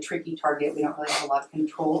it's kind of a tricky target. We don't really have a lot of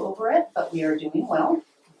control over it, but we are doing well.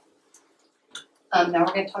 Now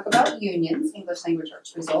we're going to talk about unions, English language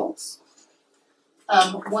arts results.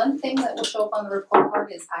 One thing that will show up on the report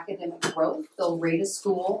card is academic growth. They'll rate a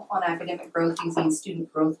school on academic growth using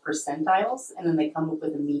student growth percentiles, and then they come up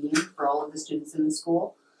with a median for all of the students in the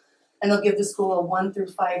school. And they'll give the school a 1 through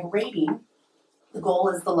 5 rating. The goal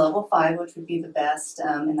is the level 5, which would be the best,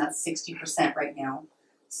 and that's 60% right now.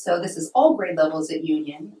 So this is all grade levels at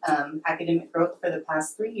Union. Academic growth for the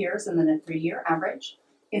past 3 years, and then a 3-year average.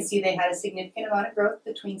 You can see they had a significant amount of growth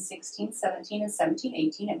between 16-17 and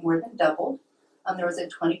 17-18. It more than doubled. There was a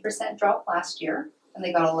 20% drop last year, and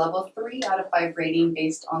they got a level 3 out of 5 rating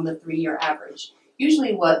based on the 3-year average.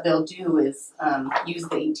 Usually what they'll do is use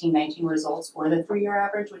the 18-19 results or the 3-year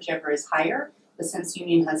average, whichever is higher. But since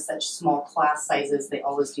Union has such small class sizes, they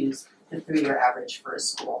always use the 3-year average for a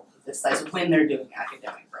school this size when they're doing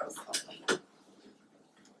academic growth only.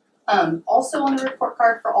 Also on the report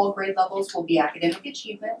card for all grade levels will be academic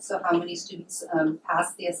achievement, so how many students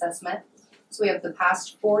pass the assessment. So we have the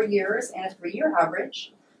past 4 years and a 3-year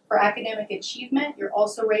average. For academic achievement, you're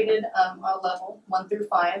also rated on a level 1 through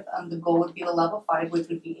 5. The goal would be the level 5, which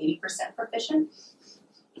would be 80% proficient.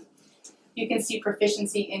 You can see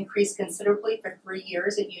proficiency increased considerably for 3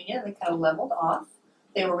 years at Union, and they kind of leveled off.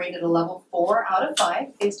 They were rated a level 4 out of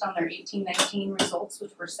 5 based on their 18-19 results,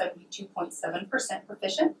 which were 72.7%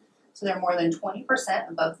 proficient. So they're more than 20%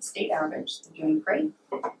 above the state average. They're doing great.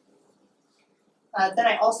 Then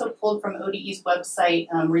I also pulled from ODE's website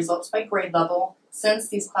results by grade level. Since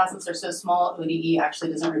these classes are so small, ODE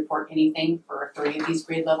actually doesn't report anything for 3 of these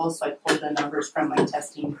grade levels, so I pulled the numbers from my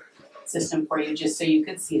testing system for you just so you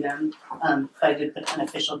could see them. But I did put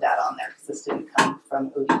unofficial data on there because this didn't come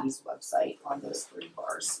from ODE's website on those 3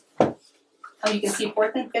 bars. You can see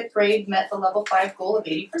 4th and 5th grade met the level 5 goal of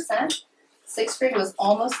 80%. 6th grade was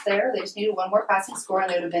almost there. They just needed 1 more passing score and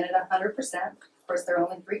they would have been at 100%. Of course, there are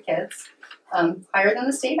only 3 kids. Higher than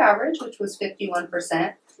the state average, which was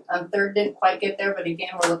 51%. 3rd didn't quite get there, but again,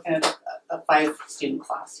 we're looking at a 5-student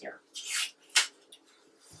class here.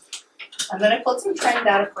 And then I pulled some trend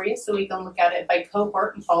data for you so we can look at it by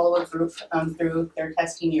cohort and follow a group through their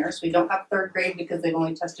testing year. So we don't have 3rd grade because they've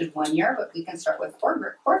only tested 1 year, but we can start with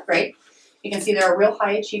 4th grade. You can see they're a real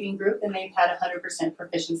high achieving group and they've had 100%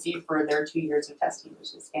 proficiency for their 2 years of testing,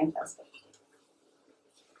 which is fantastic.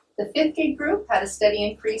 The 5th grade group had a steady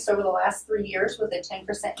increase over the last 3 years with a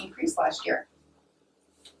 10% increase last year.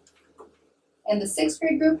 And the 6th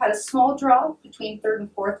grade group had a small drop between 3rd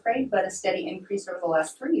and 4th grade, but a steady increase over the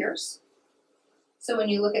last 3 years. So when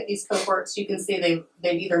you look at these cohorts, you can see they've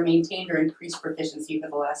either maintained or increased proficiency for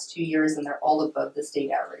the last 2 years, and they're all above the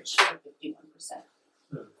state average of 51%.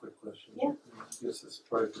 I have a quick question. Yeah. I guess this is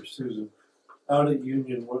probably for Susan. Out at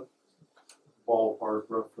Union, what ballpark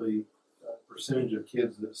roughly percentage of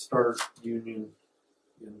kids that start Union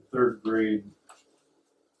in 3rd grade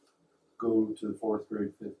go to the 4th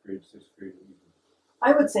grade, 5th grade, 6th grade?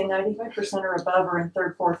 I would say 95% or above are in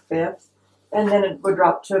 3rd, 4th, 5th. And then it would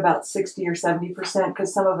drop to about 60 or 70%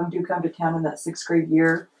 because some of them do come to town in that 6th grade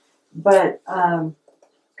year. But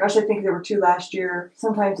gosh, I think there were 2 last year.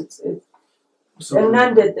 Sometimes it's and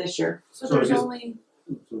none did this year. So there's only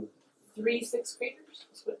 3 6th graders?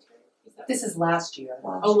 Is that This is last year.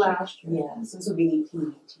 last year. Yeah, so this would be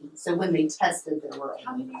 18-19. So when they tested, there were.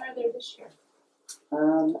 How many are there this year?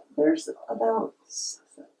 There's about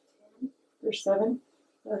 7.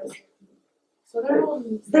 So they're all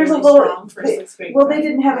There's a fairly little. strong for 6th grade. Well, they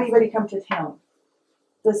didn't have anybody come to town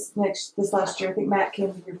this last year. I think Matt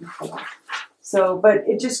came the year before. So, but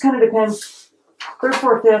it just kind of depends. 3rd,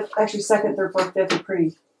 4th, 5th, actually 2nd, 3rd, 4th, 5th are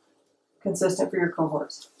pretty consistent for your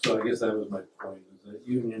cohorts. So I guess that was my point, is that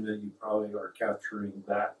Union, that you probably are capturing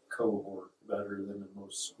that cohort better than in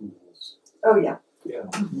most schools. Oh yeah. Yeah.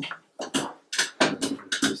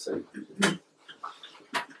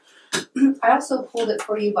 I also pulled it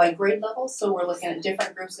for you by grade level, so we're looking at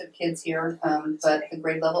different groups of kids here, but the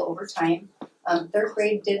grade level over time. Third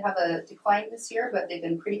grade did have a decline this year, but they've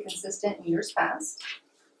been pretty consistent in years past.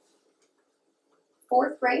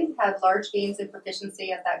 Fourth grade had large gains in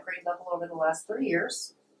proficiency at that grade level over the last 3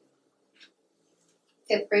 years.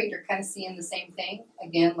 Fifth grade, you're kind of seeing the same thing.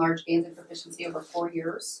 Again, large gains in proficiency over 4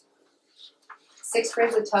 years. Sixth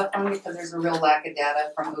grade's a tough one because there's a real lack of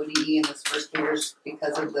data from ODE in those first years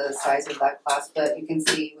because of the size of that class, but you can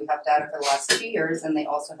see we have data for the last 2 years, and they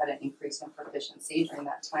also had an increase in proficiency during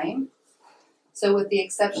that time. So with the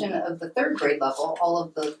exception of the third grade level, all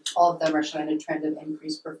of them are showing a trend of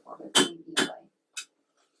increased performance in ELA.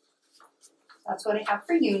 That's what I have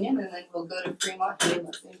for Union, and then we'll go to Fremont.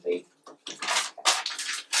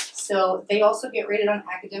 So they also get rated on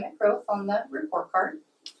academic growth on the report card.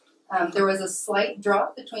 There was a slight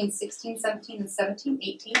drop between 16-17 and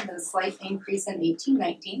 17-18, and a slight increase in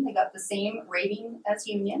 18-19. They got the same rating as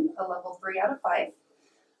Union, a level 3 out of 5.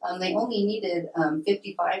 They only needed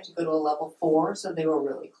 55 to go to a level 4, so they were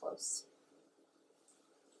really close.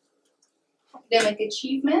 Academic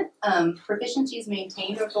achievement, proficiency is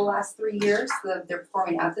maintained over the last 3 years. They're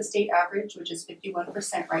performing at the state average, which is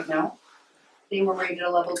 51% right now. They were rated a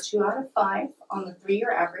level 2 out of 5 on the 3-year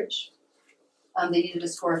average. They needed a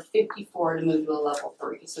score of 54 to move to a level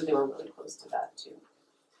 3, so they were really close to that too.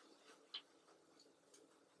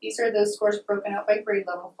 These are those scores broken out by grade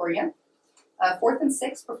level for you. Fourth and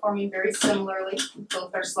sixth performing very similarly.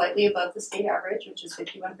 Both are slightly above the state average, which is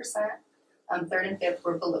 51%. Third and fifth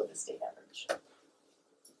were below the state average.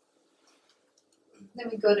 Then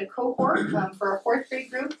we go to cohort. For our fourth grade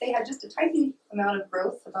group, they had just a tiny amount of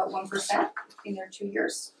growth, about 1% in their 2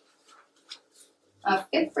 years.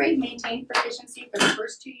 Fifth grade maintained proficiency for the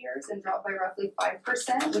first 2 years and dropped by roughly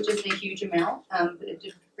 5%, which isn't a huge amount, but it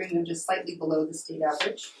did bring them just slightly below the state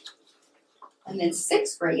average. And then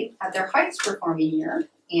sixth grade had their highest performing year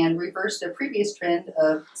and reversed a previous trend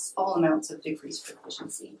of small amounts of decreased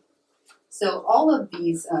proficiency. So all of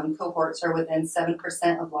these cohorts are within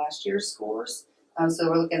 7% of last year's scores. So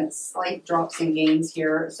we're looking at slight drops in gains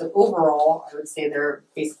here. So overall, I would say they're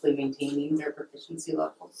basically maintaining their proficiency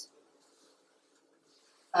levels.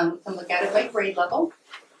 We can look at it by grade level.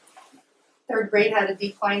 Third grade had a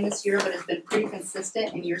decline this year, but has been pretty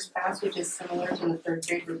consistent in years past, which is similar to the third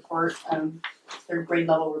grade report, third grade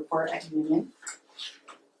level report at Union.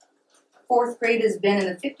 Fourth grade has been in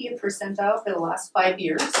the 50th percentile for the last 5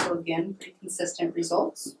 years, so again, pretty consistent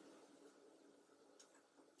results.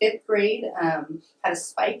 Fifth grade had a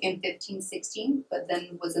spike in 15-16, but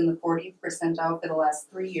then was in the 40th percentile for the last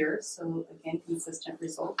 3 years, so again, consistent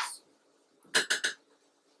results.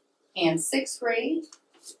 And sixth grade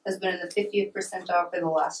has been in the 50th percentile for the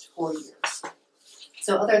last 4 years.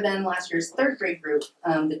 So other than last year's third grade group,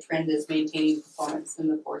 the trend is maintaining performance in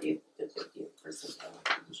the 40th to 50th percentile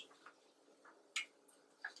range.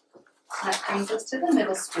 That brings us to the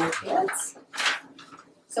middle school kids.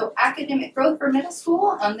 So academic growth for middle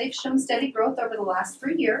school, they've shown steady growth over the last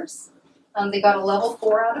 3 years. They got a level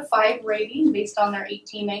 4 out of 5 rating based on their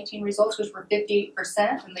 18-19 results, which were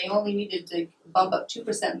 58%, and they only needed to bump up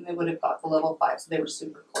 2% and they would have got the level 5, so they were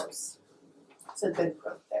super close. So good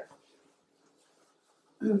growth there.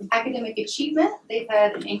 Academic achievement, they've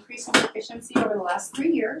had an increase in proficiency over the last 3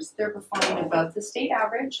 years. They're performing above the state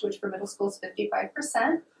average, which for middle school is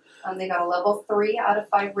 55%. They got a level 3 out of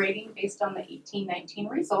 5 rating based on the 18-19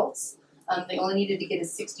 results. They only needed to get a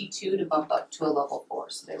 62 to bump up to a level 4,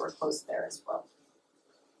 so they were close there as well.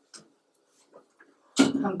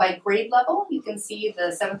 By grade level, you can see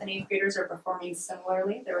the 7th and 8th graders are performing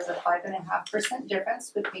similarly. There was a 5.5%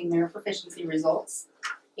 difference between their proficiency results.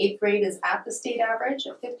 8th grade is at the state average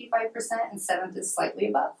at 55%, and 7th is slightly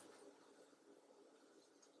above.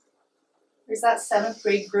 There's that 7th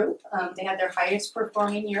grade group. They had their highest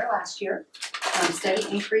performing year last year. Steady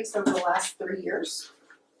increase over the last 3 years.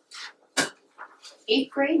 8th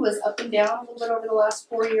grade was up and down a little bit over the last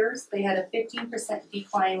 4 years. They had a 15%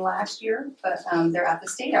 decline last year, but they're at the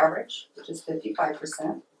state average, which is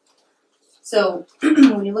 55%. So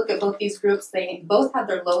when you look at both these groups, they both had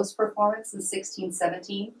their lowest performance in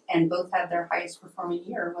 16-17, and both had their highest performing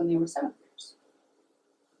year when they were 7th graders.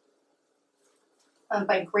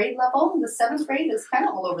 By grade level, the 7th grade is kind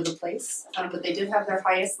of all over the place, but they did have their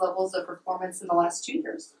highest levels of performance in the last 2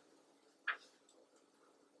 years.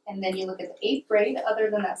 And then you look at the 8th grade, other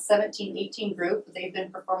than that 17-18 group, they've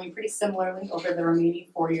been performing pretty similarly over the remaining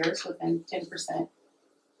 4 years within 10%.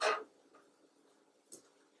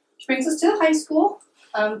 Which brings us to the high school.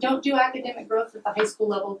 Don't do academic growth at the high school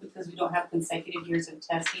level because we don't have consecutive years of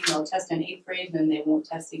testing. They'll test in 8th grade, then they won't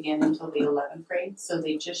test again until the 11th grade. So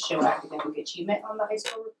they just show academic achievement on the high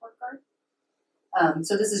school report card.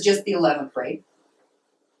 So this is just the 11th grade.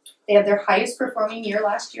 They had their highest performing year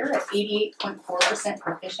last year at 88.4%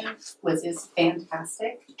 proficient, which is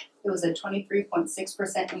fantastic. It was a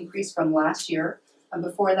 23.6% increase from last year. And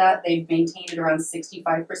before that, they'd maintained it around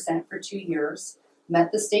 65% for 2 years.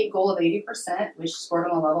 Met the state goal of 80%, which scored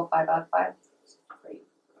them a level 5 out of 5. Great.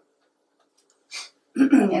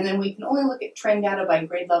 And then we can only look at trend data by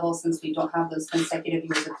grade level since we don't have those consecutive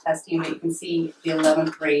years of testing. But you can see the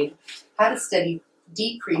 11th grade had a steady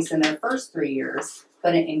decrease in their first 3 years,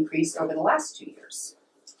 but an increase over the last 2 years.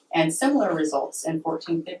 And similar results in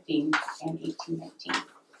 14-15 and 18-19.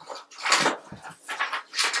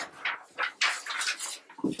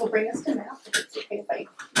 Which will bring us to math, if it's okay if I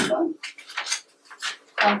move on.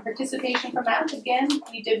 Participation for math, again,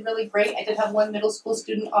 we did really great. I did have one middle school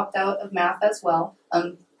student opt out of math as well.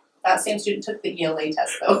 That same student took the ELA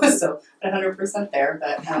test though, so 100% there,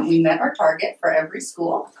 but we met our target for every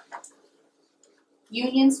school.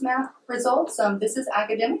 Union's math results, this is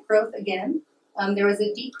academic growth again. There was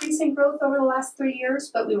a decrease in growth over the last 3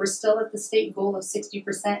 years, but we were still at the state goal of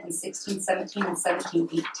 60% in 16-17 and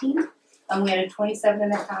 17-18. We had a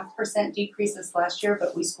 27.5% decrease this last year,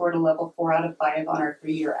 but we scored a level 4 out of 5 on our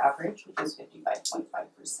 3-year average, which was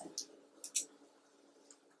 55.5%.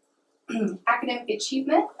 Academic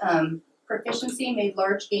achievement, proficiency made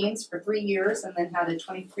large gains for 3 years and then had a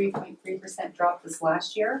 23.3% drop this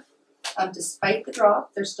last year. Despite the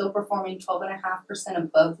drop, they're still performing 12.5%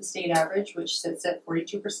 above the state average, which sits at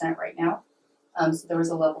 42% right now. So there was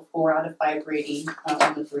a level 4 out of 5 rating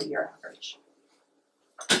on the 3-year average.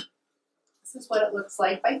 This is what it looks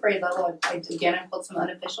like by grade level. I pulled some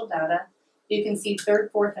unofficial data. You can see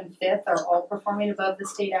 3rd, 4th, and 5th are all performing above the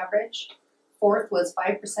state average. 4th was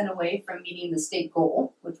 5% away from meeting the state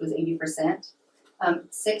goal, which was 80%.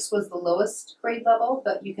 6 was the lowest grade level,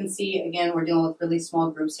 but you can see, again, we're dealing with really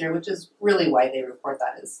small groups here, which is really why they report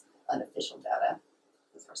that as unofficial data,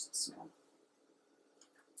 because they're so small.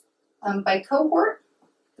 By cohort,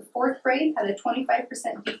 the 4th grade had a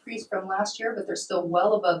 25% decrease from last year, but they're still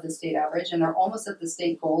well above the state average, and they're almost at the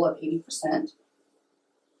state goal of 80%.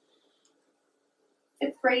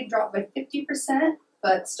 5th grade dropped by 50%,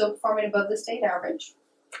 but still performing above the state average.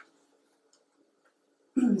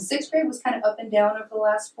 6th grade was kind of up and down over the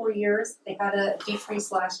last 4 years. They had a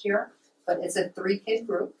decrease last year, but it's a 3-kid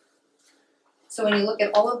group. So when you look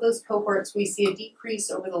at all of those cohorts, we see a decrease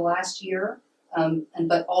over the last year,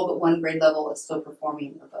 but all but one grade level is still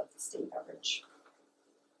performing above the state average.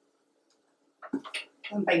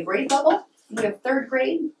 By grade level, we have 3rd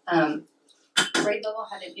grade. Grade level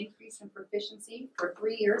had an increase in proficiency for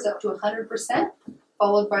 3 years up to 100%,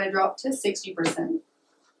 followed by a drop to 60%.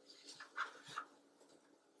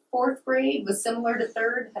 4th grade was similar to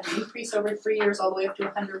 3rd, had an increase over 3 years all the way up to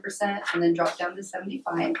 100%, and then dropped down to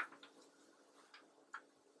 75%.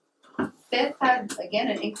 5th had, again,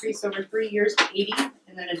 an increase over 3 years to 80%,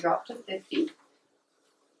 and then a drop to 50%.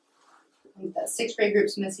 I think that 6th grade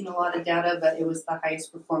group's missing a lot of data, but it was the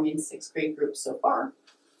highest performing 6th grade group so far.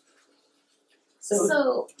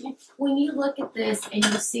 So when you look at this and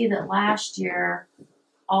you see that last year,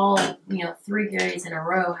 all 3 grades in a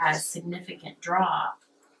row had a significant drop,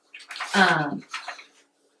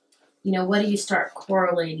 what do you start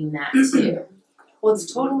correlating that to? Well,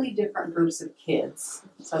 it's totally different groups of kids.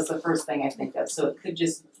 So that's the first thing I think of. So it could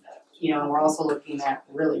just, we're also looking at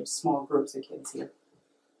really small groups of kids here.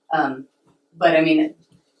 But I mean,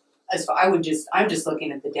 I'm just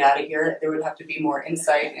looking at the data here. There would have to be more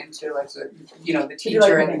insight into the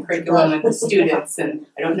teacher and the curriculum and the students, and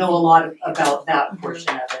I don't know a lot about that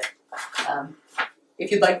portion of it. If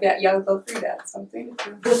you'd like that, go through that. Something.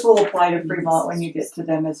 This will apply to Fremont when you get to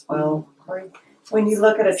them as well. When you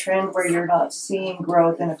look at a trend where you're not seeing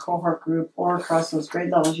growth in a cohort group or across those grade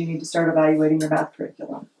levels, you need to start evaluating your math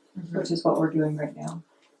curriculum, which is what we're doing right now,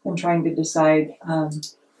 and trying to decide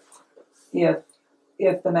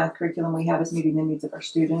if the math curriculum we have is meeting the needs of our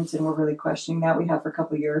students, and we're really questioning that. We have for a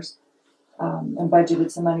couple of years, and budgeted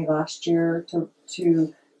some money last year to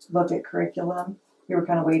look at curriculum. We were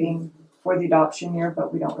kind of waiting for the adoption year,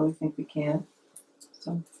 but we don't really think we can.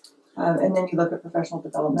 So, and then you look at professional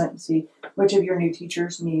development and see which of your new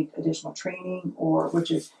teachers need additional training, or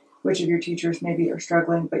which of your teachers maybe are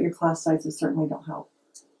struggling, but your class sizes certainly don't help.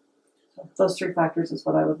 So those 3 factors is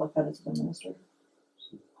what I would look at as an administrator.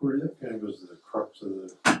 So Corey, that kind of goes to the crux of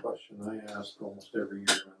the question I ask almost every year.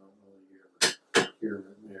 I don't know if you ever hear it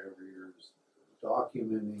every year, is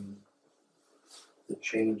documenting the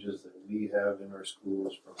changes that we have in our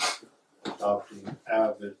schools from adopting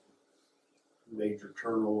avid, major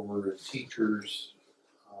turnover in teachers,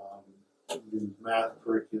 new math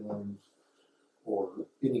curriculums, or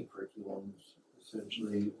any curriculums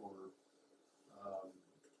essentially, or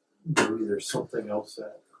maybe there's something else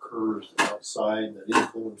that occurs outside that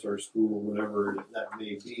influences our school, whatever that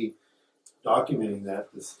may be, documenting that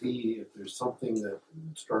to see if there's something that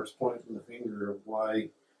starts pointing the finger of why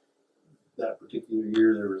that particular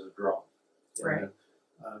year there was a drop. Right. And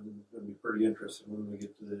I'm going to be pretty interested when we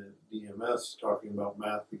get to the DMS talking about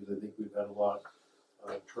math, because I think we've had a lot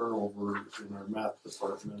of turnover in our math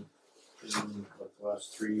department in the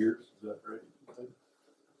last 3 years. Is that right?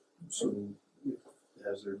 So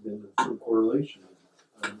has there been some correlation?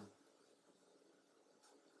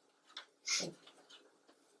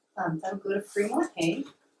 That'll go to Fremont Hay.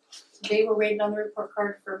 They were rated on the report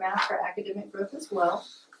card for math for academic growth as well.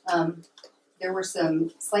 There were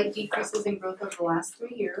some slight decreases in growth over the last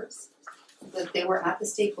 3 years, but they were at the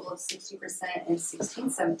state goal of 60% in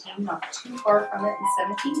 16-17, not too far from it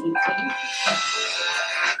in 17-18.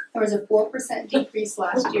 There was a 4% decrease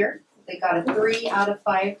last year. They got a 3 out of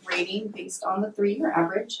 5 rating based on the 3-year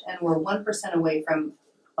average, and were 1% away from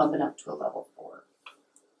bumping up to a level 4.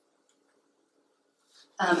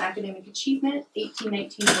 Academic achievement,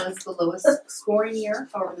 18-19 was the lowest scoring year.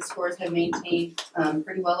 However, the scores have maintained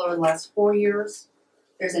pretty well over the last 4 years.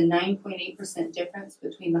 There's a 9.8% difference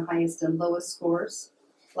between the highest and lowest scores.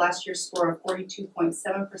 Last year's score of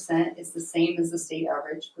 42.7% is the same as the state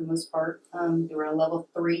average for the most part. They were a level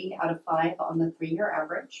 3 out of 5 on the 3-year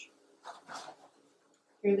average.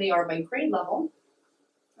 Here they are by grade level.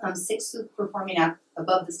 6th is performing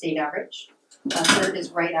above the state average. 3rd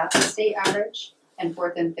is right at the state average. And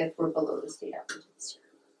 4th and 5th were below the state average this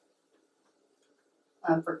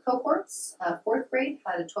year. For cohorts, 4th grade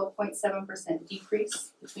had a 12.7%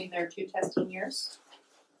 decrease between their 2 testing years.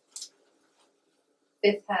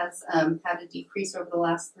 5th has had a decrease over the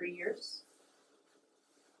last 3 years.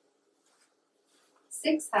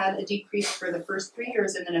 6th had a decrease for the first 3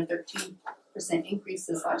 years and then a 13% increase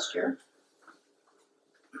this last year.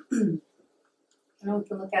 And we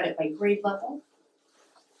can look at it by grade level.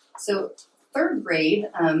 So 3rd grade,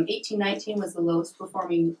 18-19 was the lowest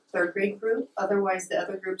performing 3rd grade group. Otherwise, the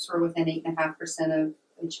other groups were within 8.5% of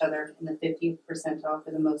each other in the 50th percentile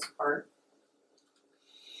for the most part.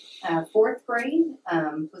 4th grade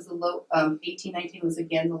was the low. 18-19 was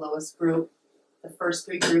again the lowest group. The first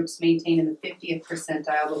 3 groups maintained in the 50th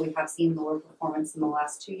percentile, but we have seen lower performance in the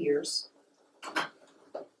last 2 years.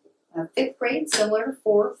 5th grade, similar to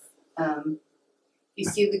 4th. You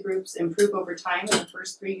see the groups improve over time in the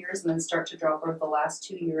first 3 years and then start to drop over the last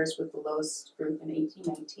 2 years, with the lowest group in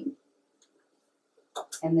 18-19.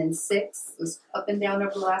 And then 6th was up and down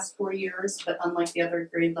over the last 4 years, but unlike the other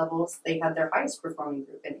grade levels, they had their highest performing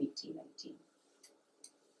group in 18-19.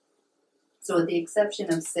 So with the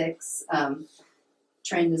exception of 6th,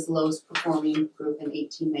 trend is lowest performing group in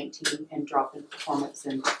 18-19 and drop in performance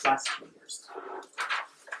in the last 2 years.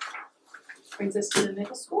 Brings us to the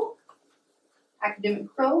middle school. Academic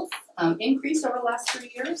growth increased over the last 3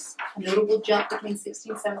 years. A notable jump between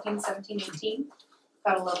 16-17, 17-18.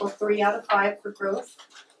 Got a level 3 out of 5 for growth.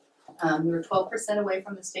 We were 12% away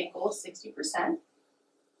from the state goal of 60%.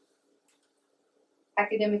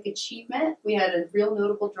 Academic achievement, we had a real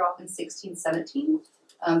notable drop in 16-17,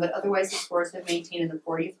 but otherwise the scores have maintained in the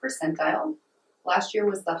 40th percentile. Last year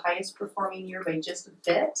was the highest performing year by just a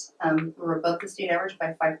bit. We were above the state average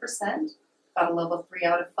by 5%. Got a level 3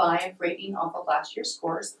 out of 5 rating off of last year's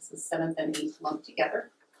scores. This is 7th and 8th lumped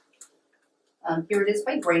together. Here it is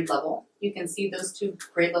by grade level. You can see those 2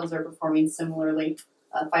 grade levels are performing similarly,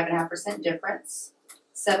 5.5% difference.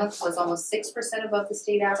 7th was almost 6% above the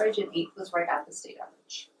state average, and 8th was right at the state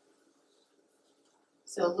average.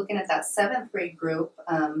 So looking at that 7th grade group,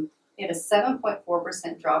 they had a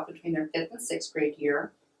 7.4% drop between their 5th and 6th grade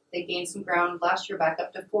year. They gained some ground last year back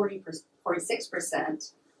up to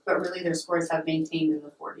 46%, but really their scores have maintained in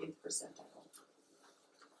the 40th percentile.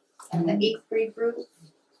 And the 8th grade group.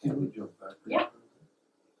 Can we jump back there? Yeah.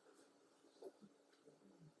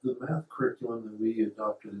 The math curriculum that we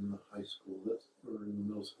adopted in the high school, or in the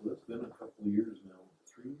middle school, that's been a couple of years now.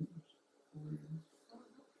 3 years? 4 years?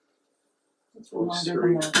 It's longer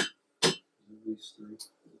than that. At least 3.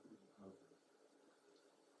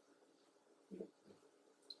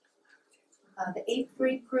 The 8th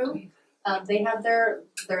grade group, they had their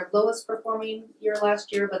lowest performing year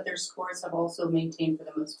last year, but their scores have also maintained for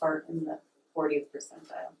the most part in the 40th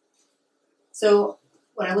percentile. So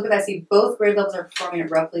when I look at that, I see both grade levels are performing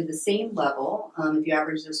at roughly the same level. If you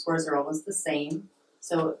average their scores, they're almost the same.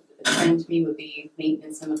 So a trend to me would be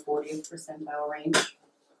maintenance in the 40th percentile range.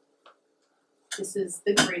 This is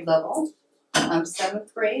the grade level.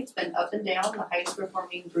 7th grade's been up and down. The highest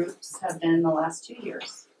performing groups have been in the last 2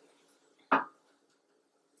 years.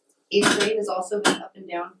 8th grade has also been up and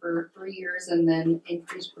down for 3 years and then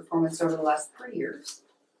increased performance over the last 3 years.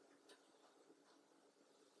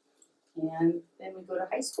 And then we go to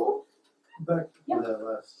high school. Back to Yeah. that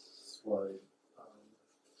last slide.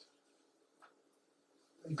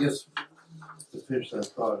 I guess to finish that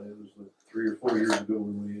thought, it was like 3 or 4 years ago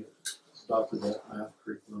when we adopted that math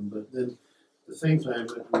curriculum, but then at the same time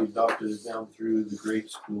we adopted it down through the grade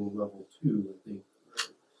school level 2, I think.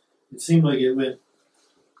 It seemed like it went,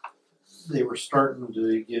 they were starting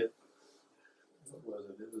to get, what was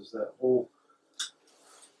it? It was that whole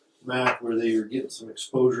math where they were getting some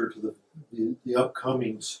exposure to the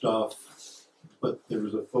upcoming stuff, but there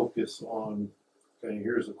was a focus on, okay,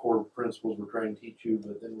 here's the core principles we're trying to teach you,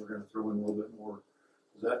 but then we're going to throw in a little bit more.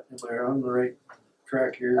 Am I on the right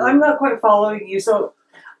track here? I'm not quite following you, so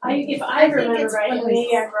If I think remember it's right, when maybe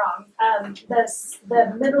we- I'm wrong.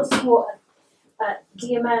 The middle school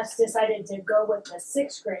DMS decided to go with the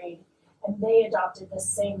 6th grade, and they adopted the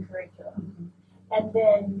same curriculum. And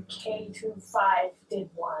then K through 5 did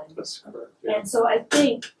one. That's correct. Yeah. And so I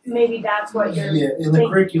think maybe that's what you're Yeah, in the thinking.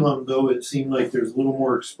 curriculum though, it seemed like there's a little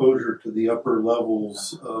more exposure to the upper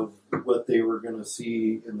levels of what they were going to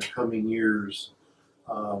see in the coming years.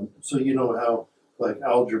 So you know how, like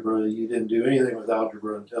algebra, you didn't do anything with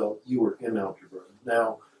algebra until you were in algebra.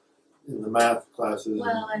 Now, in the math classes,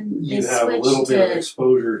 Well, and you they have a little switched bit of to,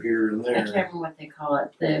 exposure here and I can't there. remember what they call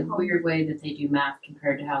it, the weird way that they do math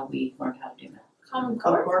compared to how we learned how to do math. Common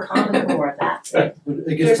Core. Common Core, that's it. But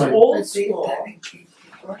I guess There's my old school.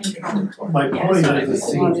 My point Yeah, is, it so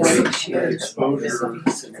seems it's- like that exposure in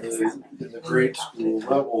the grade school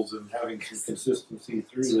levels and having some consistency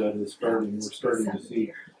through that is we're starting to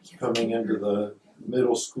see coming into the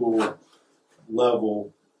middle school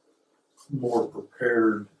level more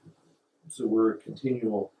prepared. So we're a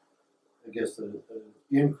continual, I guess, a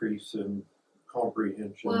increase in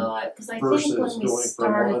comprehension Well, because I versus think when we going from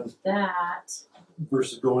started one that,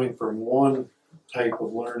 versus going from one type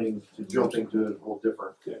of learning to jumping to a whole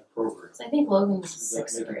different program. 'cause I think Logan was a Does that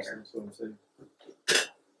 6th make grader. sense what I'm saying?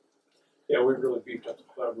 Yeah, we really beefed up the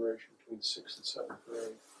collaboration between 6th and 7th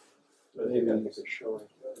grade. I think it's showing.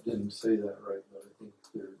 I didn't say that right, but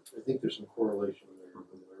I think there's some correlation there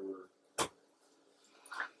where we're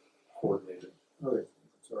coordinated. Okay,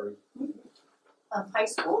 sorry. High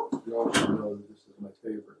school. You all should know that this is my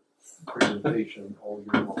favorite presentation all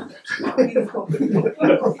year long.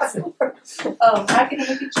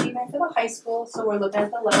 Academic achievement for the high school. So we're looking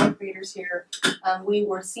at the 11th graders here. We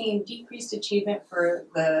were seeing decreased achievement for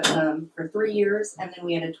for 3 years, and then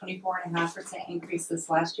we had a 24.5% increase this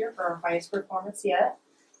last year for our highest performance yet.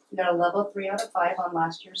 We got a level 3 out of 5 on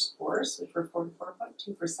last year's scores, which were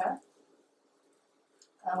 44.2%.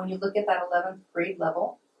 When you look at that 11th grade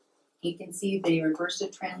level, you can see they reversed a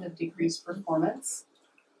trend of decreased performance.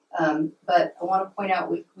 But I want to point out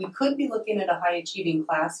we could be looking at a high achieving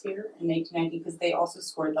class here in 1890 because they also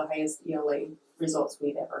scored the highest ELA results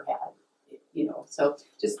we've ever had. You know, so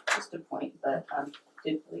just a point, but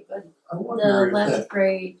did really good. I The wonder if 11th that,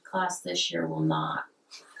 grade class this year will not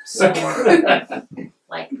score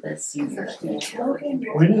like the senior.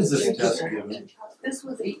 when is this test given? This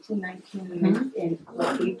was 1819 in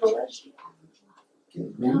April-ish.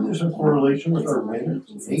 Maybe there's some correlation with our winter.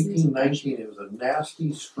 1819, it was a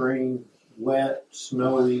nasty spring, wet,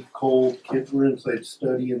 snowy, cold. Kids were inside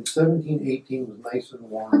studying. 1718 was nice and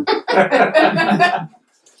warm.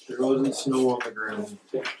 There wasn't snow on the ground.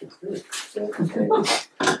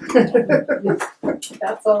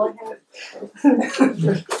 That's all I have.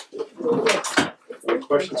 Any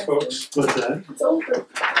questions, folks? What's that? It's over.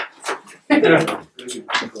 I'm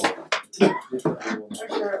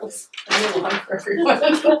sure it was a little long for everyone.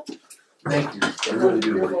 Thank you. I really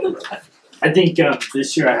do. I think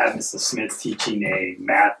this year I had Mrs. Smith teaching a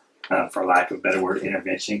math, for lack of a better word,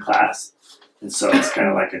 intervention class, and so it's kind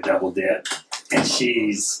of like a double dip. And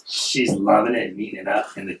she's loving it and eating it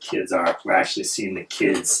up, and the kids are. We're actually seeing the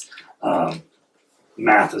kids.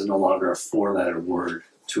 Math is no longer a 4-letter word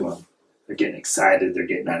to them. They're getting excited. They're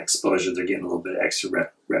getting that exposure. They're getting a little bit of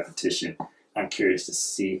extra repetition. I'm curious to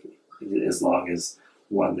see, as long as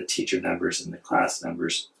the teacher numbers and the class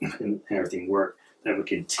numbers and everything work, that we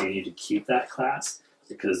continue to keep that class,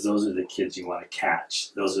 because those are the kids you want to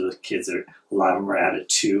catch. Those are the kids that a lot of them are at a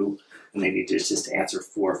 2, and they need to just answer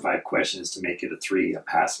 4 or 5 questions to make it a 3, a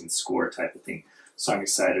passing score type of thing. So I'm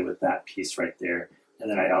excited with that piece right there. And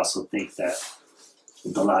then I also think that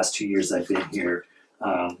the last 2 years I've been here,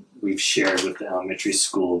 we've shared with the elementary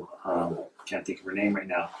school. Can't think of her name right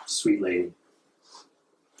now. Sweet lady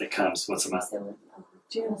that comes once a month.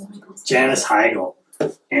 Janice Heigl. I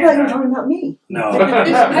thought you were talking about me. No,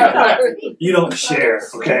 you don't share,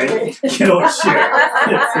 okay? You don't share.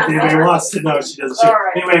 If anybody wants to know, she doesn't share.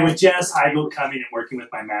 Right. Anyway, with Janice Heigl coming and working with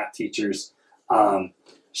my math teachers,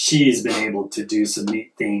 she's been able to do some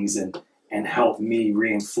neat things and help me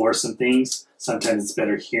reinforce some things. Sometimes it's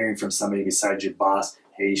better hearing from somebody besides your boss,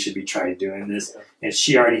 hey, you should be trying doing this. And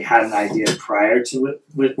she already had an idea prior to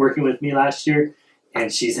with working with me last year,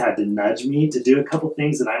 and she's had to nudge me to do a couple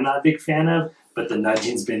things that I'm not a big fan of, but the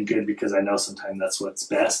nudging's been good because I know sometimes that's what's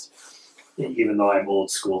best, even though I'm old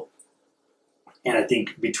school. And I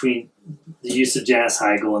think between the use of Janice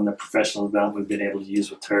Heigl and the professional development we've been able to use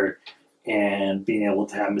with her and being able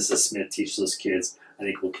to have Mrs. Smith teach those kids, I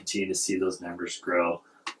think we'll continue to see those numbers grow.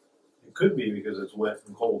 It could be because it's wet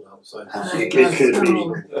and cold outside. It could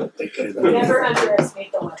be. It could be. Never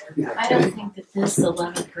underestimate the weather. I don't think that this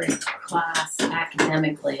 11th grade class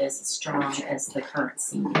academically is as strong as the current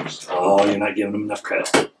seniors. Oh, you're not giving them enough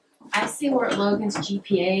credit. I see where Logan's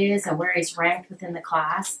GPA is and where he's ranked within the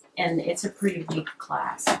class, and it's a pretty weak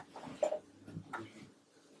class. I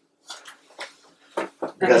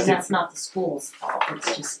mean, that's not the school's fault,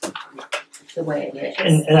 it's just the way it is.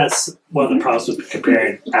 And that's one of the problems with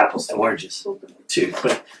comparing apples to oranges, too.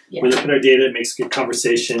 But Yeah. we look at our data, it makes good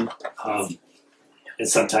conversation, and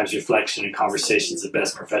sometimes reflection and conversation is the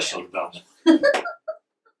best professional development.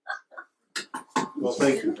 Well,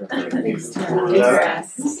 thank you. Thanks, For that.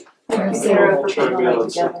 Thank you, Sarah, for Try to putting be all on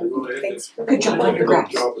that together. something. Good job on your Great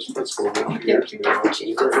graphs. job as principal a few years ago. Very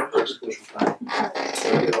interesting. Good observation.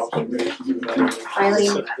 Eileen.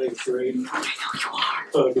 Seventh grade.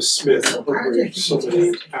 Ms. Smith, over so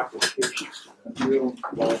many applications, real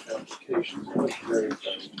life applications, that's very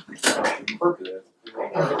interesting. Interpretive.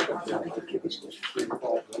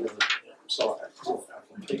 Saw actual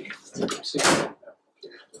applications, never seen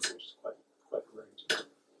applications, which is quite great.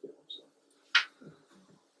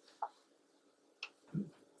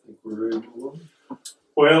 Think we're ready to move on?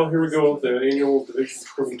 Well, here we go, the annual Division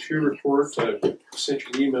 22 report. I sent you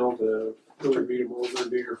an email to really read them over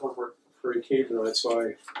and do your homework before you came tonight,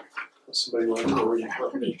 so somebody wanted to read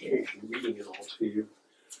Department of Education reading it all to you.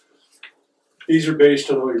 These are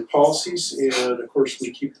based on all your policies, and of course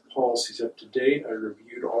we keep the policies up to date. I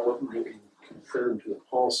reviewed all of them and compared them to the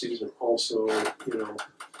policies, and also,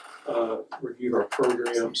 reviewed our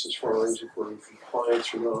programs as far as if we're in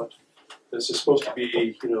compliance or not. This is supposed to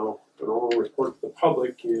be, an oral report to the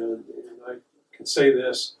public, and I can say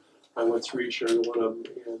this, I went through each and every one of them,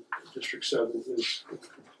 and District 7 is in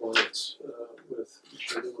compliance with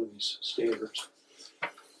each and every one of these standards.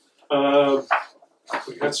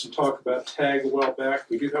 We had some talk about tag a while back.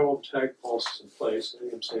 We do have all the tag policies in place. I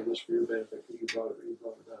think I'm saying this for your benefit because you brought it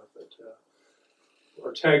up. But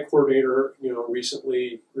our tag coordinator,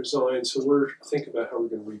 recently resigned, so we're thinking about how we're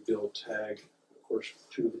going to rebuild tag, of course,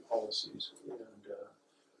 to the policies, and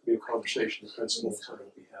be a conversation the principals are going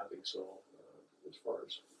to be having. So as far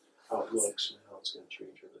as how it looks and how it's going to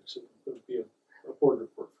change everything, so there'll be a board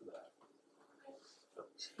report for that.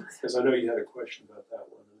 Because I know you had a question about that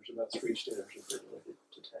one. There's about 3 standards that are related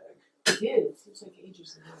to tag. It is, it seems like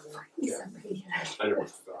ages ago. Yeah. I never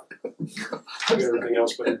forgot. I got everything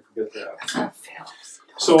else, but I didn't forget that.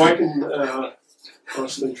 So I can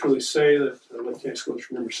honestly and truly say that Lake County School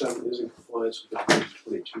District Number 7 is in compliance with the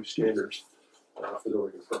 2022 standards for the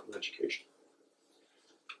Oregon Department of Education.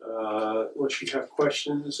 Unless you have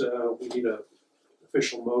questions, we need an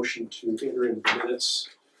official motion to enter in the minutes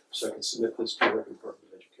so I can submit this to the Oregon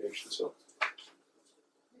Department of Education. So.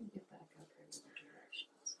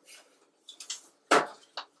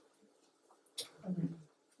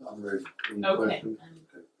 I'm ready. Any Okay. questions?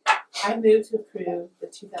 I move to approve the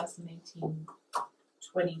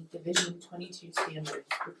 2019-20 Division 22 standards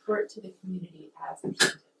report to the community as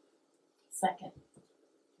presented. Second.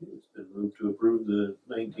 It's been moved to approve the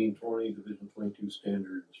 1920 Division 22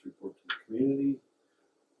 standards report to the community.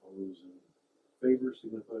 All those in favor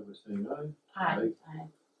signify by saying aye. Aye. Aye.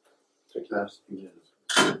 Passed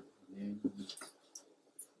unanimously.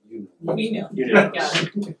 Unanimous.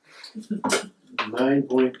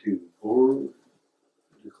 9.2, board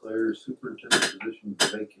declares superintendent position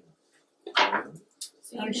vacant.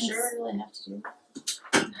 So you sure really have to do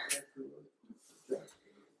that?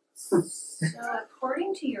 So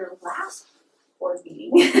according to your last board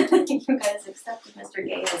meeting, you guys accepted Mr.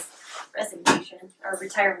 Gay's resignation, or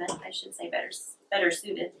retirement, I should say, better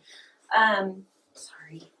suited.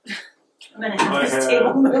 Sorry. I'm gonna have this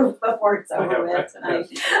table move before it's over with tonight.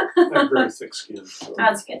 I have very thick skin. So.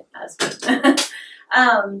 That's good.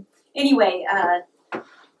 Anyway,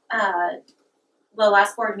 the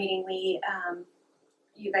last board meeting,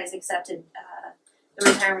 you guys accepted the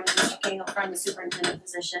retirement of Mr. Cahill from the superintendent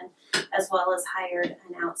position, as well as hired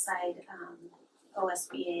an outside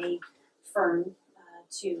OSBA firm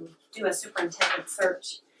to do a superintendent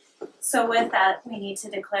search. So with that, we need to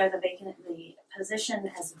declare the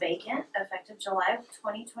position as vacant effective July of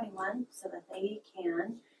 2021, so that they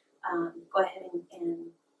can go ahead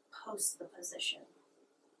and post the position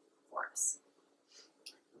for us.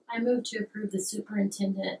 I move to approve the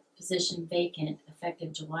superintendent position vacant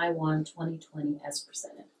effective July 1, 2020 as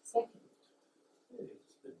presented. Second. Okay,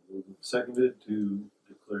 it's been moved and seconded to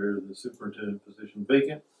declare the superintendent position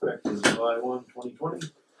vacant effective July 1,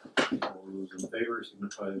 2020. All those in favor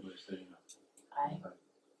signify by saying Aye.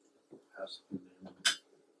 Pass unanimously.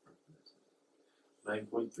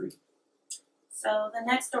 9.3. So the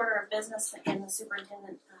next order of business in the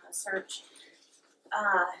superintendent search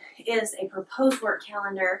is a proposed work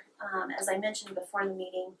calendar. As I mentioned before the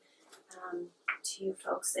meeting to you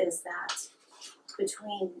folks, is that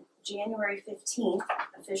between January 15th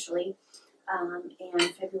officially and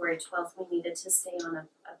February 12th, we needed to stay on a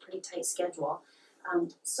pretty tight schedule.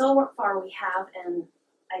 So far we have, and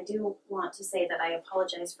I do want to say that I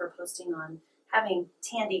apologize for having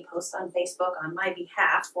Tandy post on Facebook on my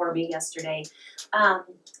behalf for me yesterday,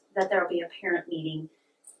 that there will be a parent meeting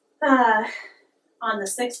on the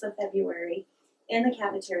 6th of February in the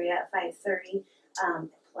cafeteria at 5:30,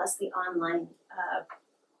 plus the online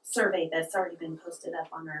survey that's already been posted up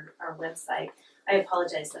on our website. I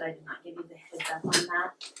apologize that I did not give you the heads up on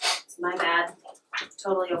that. It's my bad,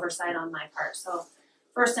 totally oversight on my part. So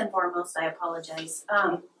first and foremost, I apologize.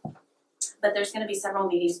 But there's going to be several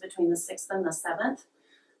meetings between the 6th and the 7th,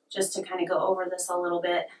 just to kind of go over this a little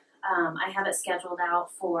bit. I have it scheduled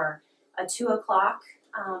out for a 2 o'clock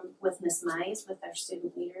with Miss Mize with our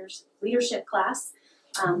student leadership class,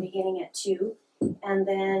 beginning at 2. And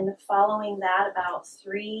then following that, about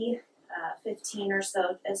 3:15 or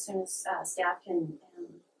so, as soon as staff can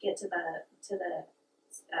get to the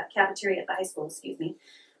cafeteria at the high school,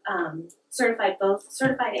 certified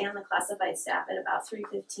and the classified staff at about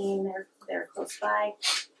 3:15. They're close by.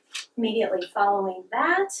 Immediately following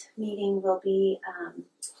that meeting will be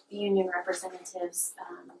the union representatives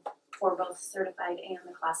for both certified and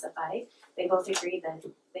the classified. They both agreed that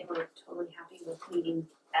they were totally happy with meeting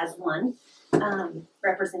as one,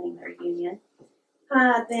 representing their union.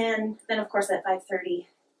 Then of course at 5:30,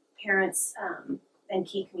 parents and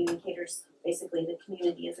key communicators, basically the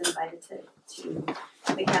community, is invited to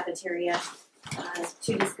the cafeteria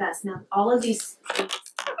to discuss. Now, all of these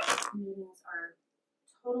meetings are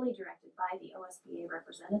totally directed by the OSBA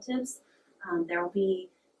representatives. There will be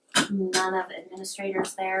none of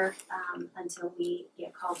administrators there until we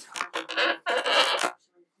get called to our meeting.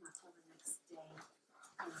 Actually, not till the next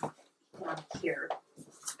day here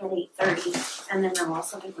at 8:30, and then they'll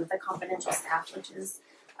also meet with the confidential staff, which is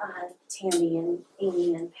Tammy and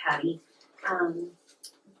Amy and Patty.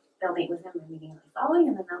 They'll meet with him immediately following,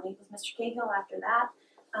 and then they'll meet with Mr. Cahill after that.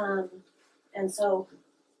 And so,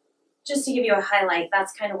 just to give you a highlight,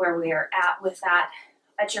 that's kind of where we are at with that.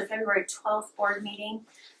 At your February 12th board meeting,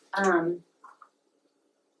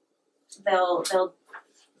 they'll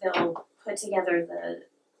put together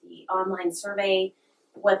the online survey,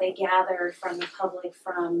 what they gathered from the public,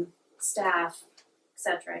 from staff,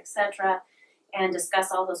 et cetera, and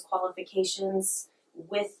discuss all those qualifications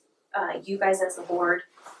with you guys as a board.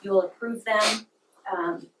 You will approve them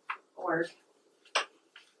or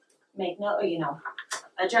make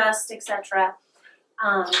adjust, etc.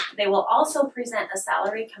 They will also present a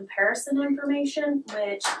salary comparison information,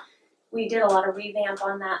 which we did a lot of revamp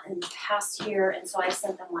on that in the past year, and so I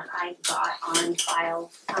sent them what I got on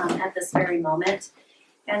file at this very moment.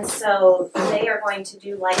 And so they are going to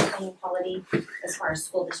do like clean quality as far as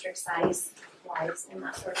school district size wise and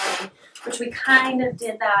that sort of thing, which we kind of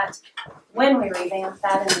did that when we revamped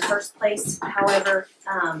that in the first place. However,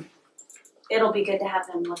 it'll be good to have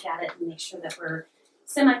them look at it and make sure that we're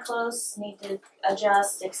semi-close, need to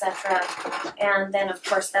adjust, etc. And then of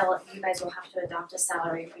course you guys will have to adopt a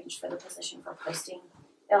salary range for the position for posting.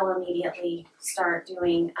 They'll immediately start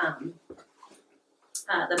doing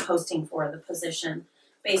the posting for the position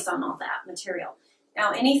based on all that material.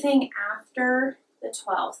 Now anything after the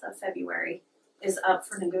 12th of February is up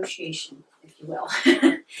for negotiation, if you will.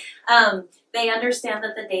 They understand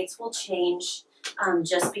that the dates will change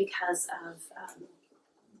just because of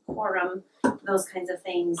quorum, those kinds of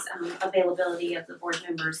things, availability of the board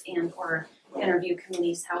members and or interview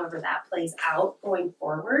committees, however that plays out going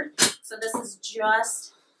forward. So this is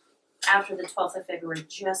just after the 12th of February,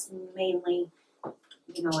 just mainly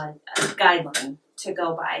a guideline to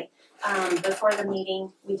go by. Before the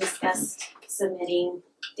meeting, we discussed submitting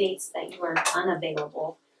dates that you are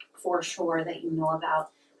unavailable for sure that you know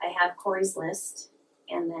about. I have Corey's list,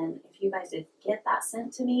 and then if you guys would get that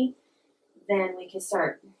sent to me, then we could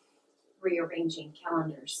start rearranging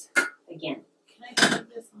calendars again. Can I put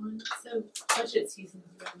this on? So budget season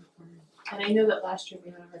is around the corner. And I know that last year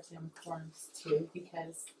we had a hard time with forms too,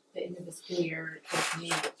 because the end of the school year for me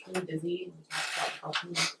gets really busy and we talked about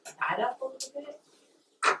helping that up a little bit.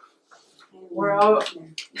 We're all,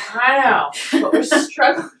 I know, but we're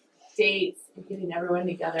struggling with dates and getting everyone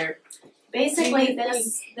together. Basically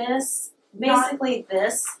this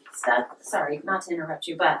stuff, sorry, not to interrupt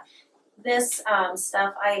you, but this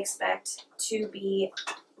stuff I expect to be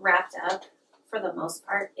wrapped up for the most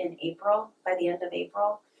part in April, by the end of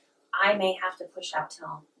April. I may have to push out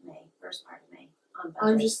till May, first part of May on budget.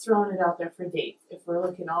 I'm just throwing it out there for dates. If we're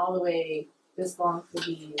looking all the way this long for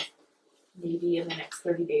these, maybe in the next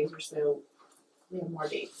 30 days or so, we have more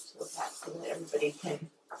dates to look at so that everybody can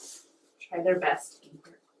try their best.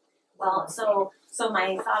 Well, so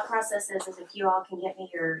my thought process is if you all can get me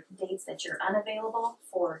your dates that you're unavailable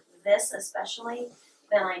for this especially,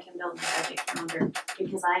 then I can build my budget calendar,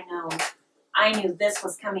 because I knew this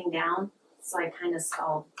was coming down, so I kind of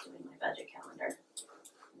stalled doing my budget calendar,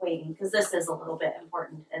 waiting, because this is a little bit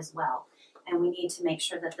important as well, and we need to make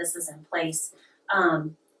sure that this is in place.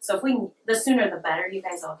 So if the sooner the better, you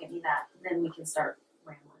guys all get me that, then we can start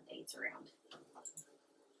rambling dates around.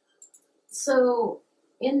 So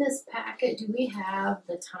in this packet, do we have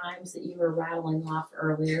the times that you were rattling off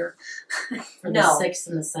earlier for the No. 6th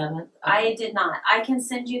and the 7th? I did not. I can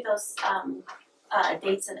send you those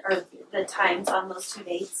dates or the times on those two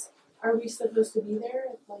dates. Are we supposed to be there,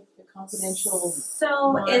 like the confidential?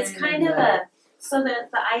 So it's kind of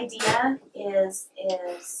the idea is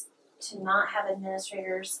to not have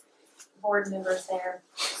administrators, board members there,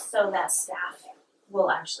 so that staff will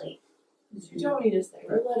actually. You don't need us there,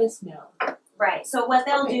 or let us know. Right, so what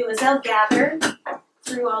they'll do is they'll gather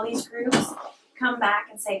through all these groups, come back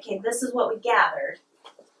and say, okay, this is what we gathered.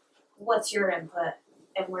 What's your input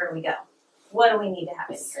and where do we go? What do we need to have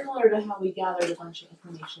in here? Similar to how we gathered a bunch of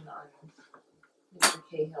information on Mr.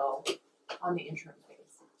 Cahill on the interim phase.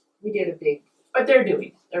 We did a big, but they're doing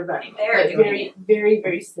it, they're running it. They're But doing very, very,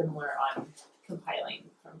 very similar on compiling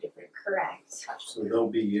from different. Correct. So they'll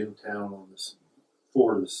be in town on this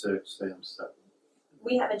 4 to 6 and 7.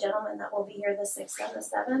 We have a gentleman that will be here the 6th and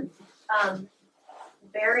the 7th.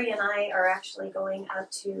 Barry and I are actually going up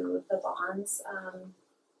to the bonds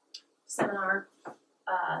seminar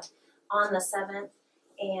on the 7th,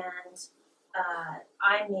 and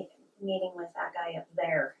I'm meeting with that guy up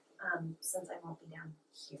there since I won't be down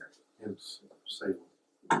here. And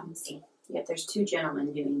Salem. See. Yep, there's two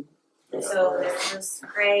gentlemen doing this. So there's this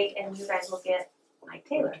Greg, and you guys will get Mike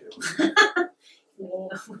Taylor.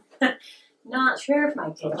 Not sure if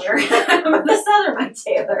Mike Taylor, but this other Mike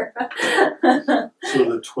Taylor. So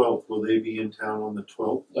the 12th, will they be in town on the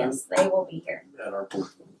 12th? Yes, they will be here. At our board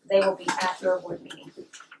meeting. They will be at your board meeting.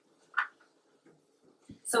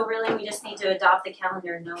 So really, we just need to adopt the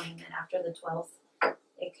calendar knowing that after the 12th,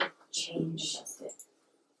 it could change.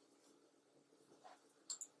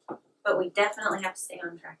 But we definitely have to stay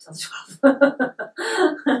on track till the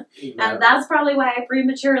 12th. And that's probably why I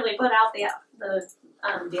prematurely put out the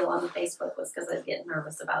deal on the Facebook, was because I was getting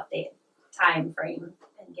nervous about the time frame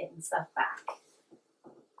and getting stuff back.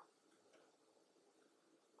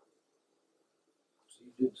 So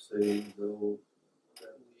you did say, though,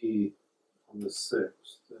 that we, on the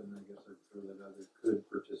 6th, and I guess I'd throw that out, could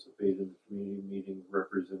participate in the community meeting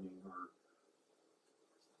representing our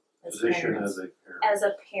position as a parent. As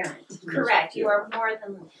a parent, correct. You are more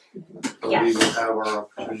than, But yes. we will have our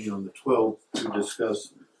opportunity on the 12th to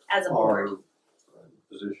discuss as a our board.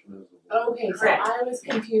 position as a board. Okay, Correct. so I was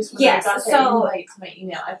confused when Yes, I got that so- invite to my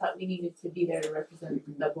email. I thought we needed to be there to represent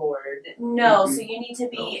the board. No, so you need to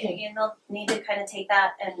be, Okay. you need to kind of take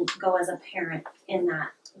that and go as a parent in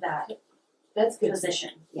that That's good.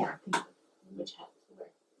 position. Yeah. Which hat to wear.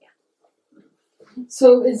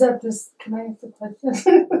 So is that this, can I ask a question?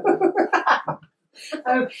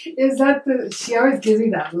 Is that she always gives me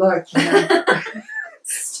that look, you know?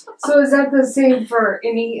 So is that the same for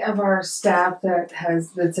any of our staff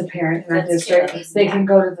that's a parent in our That's district? good. They can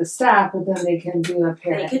go to the staff, but then they can do a They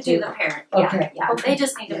parent could too. do the parent, Okay, yeah. okay. They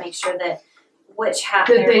just need to make sure that which hat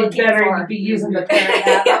That they're they looking better for. be using the parent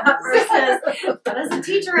hat. Yeah, versus, but as a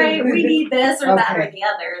teacher, we need this or that or Okay. the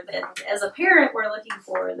other. Then as a parent, we're looking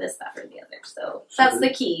for this, that, or the other. So that's the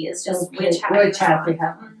key, is just Okay, which hat which you hat have they on.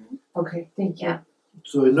 have. Mhm. Okay, thank you. Yeah.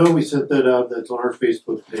 So I know we sent that out, that's on our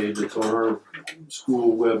Facebook page, it's on our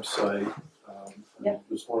school website. I'm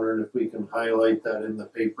just wondering if we can highlight that in the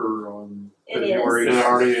paper on It February. is. It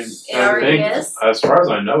already It already is. As far as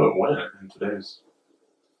I know, it went in today's.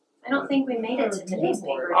 I don't think we made it to today's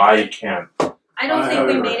paper. I can't. I don't I think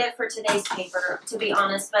we haven't made it for today's paper, to be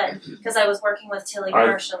honest, but because I was working with Tilly I-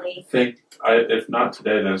 partially. If not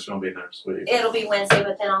today, then it's gonna be next week. It'll be Wednesday,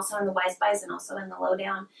 but then also in the Wise Buys and also in the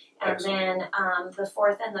Lowdown. And Excellent. then the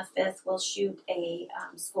 4th and the 5th we'll shoot a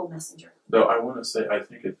school messenger. Though I want to say I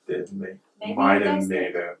think it did make. Maybe Might you have guys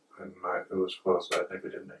made it. It was close, but I think we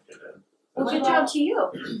did make it in. Well, good job to you,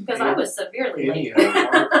 because I was severely Annie late. had a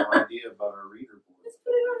wonderful idea about our reader board. Let's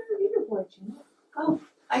put it on our reader board, you know? Oh,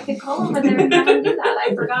 I could call over there and have them do that.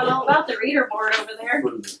 I forgot all about the reader board over there.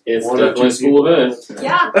 It's One or definitely a two school people. event.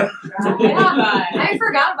 Yeah, Right. I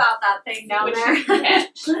forgot about that thing down Which there. you can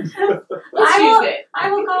catch. Let's I will- use it.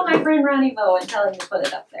 I will call my friend Ronnie Bo and tell him to put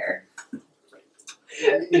it up there.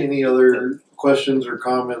 Any other questions or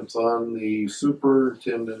comments on the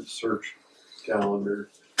superintendent search calendar?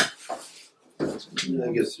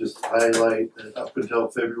 I guess just highlight that up until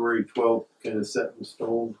February 12th, kind of set in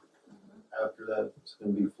stone. After that, it's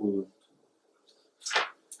going to be fluid.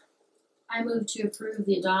 I move to approve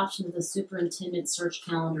the adoption of the superintendent search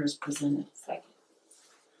calendar as presented. Second.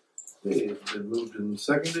 Okay, it's been moved and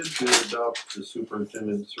seconded to adopt the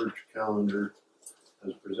superintendent search calendar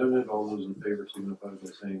as presented. All those in favor signify by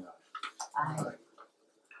saying aye.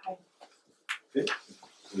 Aye. Okay,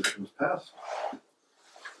 motion is passed.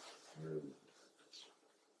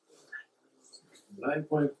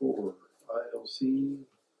 9.4 ILC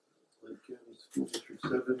Lake County School District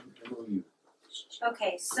 7 MOU.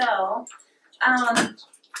 Okay, so I've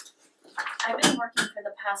been working for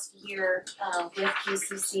the past year with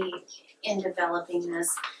KCC in developing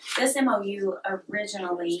this. This MOU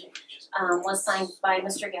originally was signed by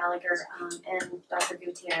Mr. Gallagher and Dr.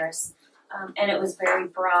 Gutierrez, and it was very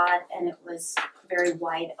broad and it was very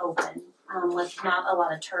wide open with not a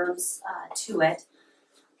lot of terms to it.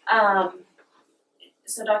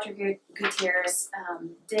 So Dr. Gutierrez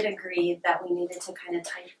did agree that we needed to kind of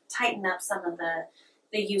tighten up some of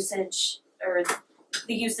the usage or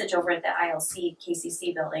the usage over at the ILC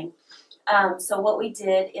KCC building. So what we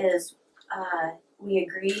did is we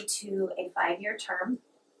agreed to a 5-year term,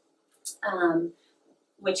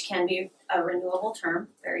 which can be a renewable term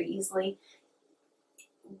very easily,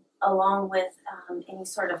 along with any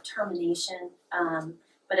sort of termination,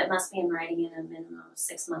 but it must be in writing in a minimum of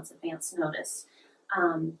 6 months advance notice.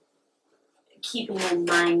 Keeping in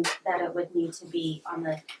mind that it would need to be on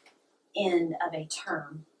the end of a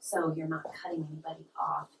term, so you're not cutting anybody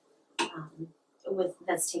off with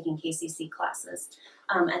that's taking KCC classes,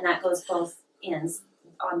 and that goes both ends,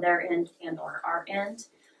 on their end and or our end.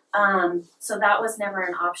 So that was never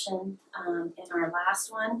an option in our last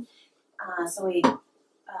one. So we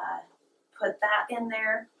put that in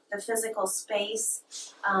there. The physical space,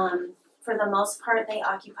 for the most part, they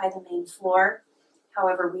occupy the main floor.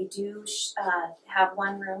 However, we do have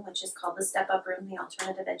one room, which is called the step-up room, the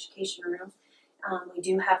alternative education room. We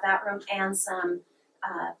do have that room and some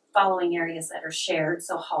following areas that are shared,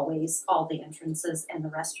 so hallways, all the entrances, and the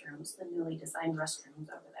restrooms, the newly designed restrooms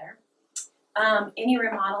over there. Any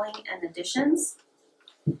remodeling and additions.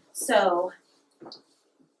 So,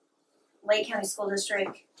 Lake County School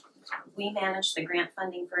District, we manage the grant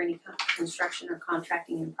funding for any construction or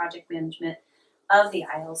contracting and project management of the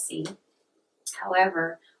ILC.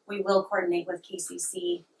 However, we will coordinate with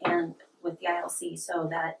KCC and with the ILC so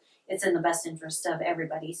that it's in the best interest of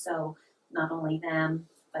everybody. So not only them,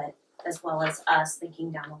 but as well as us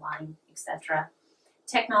thinking down the line, etc.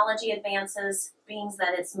 Technology advances means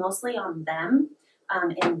that it's mostly on them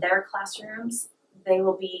in their classrooms. They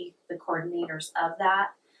will be the coordinators of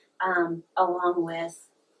that, along with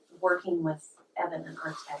working with Evan and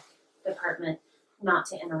our tech department not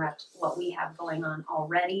to interrupt what we have going on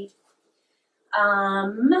already.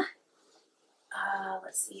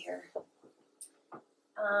 Let's see here.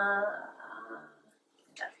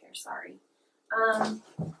 Get up here, sorry.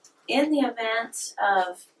 In the event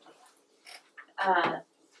of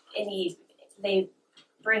they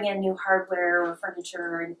bring in new hardware or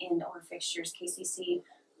furniture and or fixtures, KCC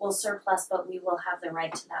will surplus, but we will have the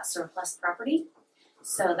right to that surplus property.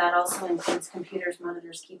 So that also includes computers,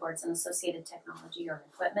 monitors, keyboards, and associated technology or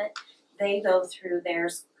equipment. They go through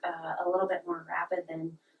theirs a little bit more rapid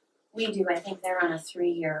than we do. I think they're on a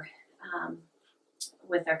 3-year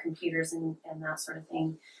with their computers and that sort of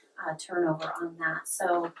thing, turnover on that.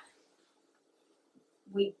 So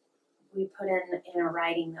we put in a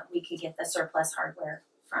writing that we could get the surplus hardware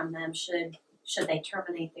from them should they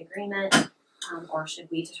terminate the agreement. or should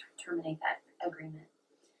we terminate that agreement?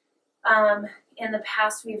 In the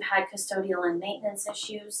past, we've had custodial and maintenance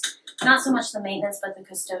issues. Not so much the maintenance, but the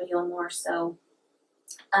custodial more so.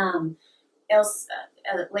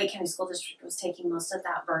 Lake County School District was taking most of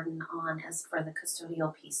that burden on as for the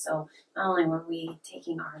custodial piece. So not only were we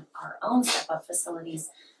taking our own step-up facilities,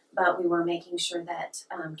 but we were making sure that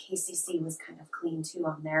KCC was kind of clean too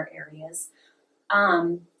on their areas.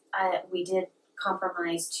 We did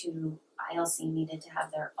compromise to ILC needed to have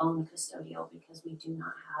their own custodial because we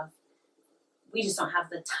just don't have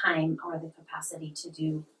the time or the capacity to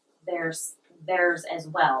do theirs as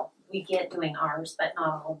well. We get doing ours, but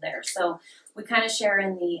not all of theirs. So we kind of share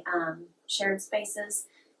in the shared spaces.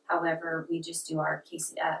 However, we just do our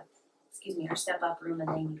our step-up room, and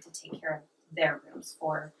they need to take care of their rooms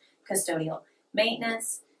for custodial.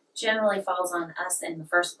 Maintenance generally falls on us in the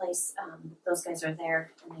first place. Those guys are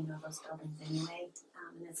there, and they know those buildings anyway,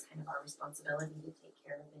 and it's kind of our responsibility to take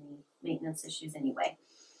care of any maintenance issues anyway.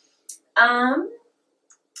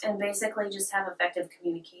 And basically just have effective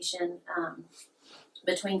communication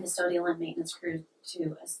between custodial and maintenance crews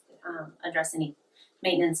to address any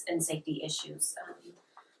maintenance and safety issues,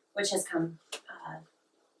 which has come,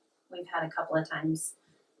 we've had a couple of times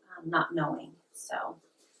not knowing. So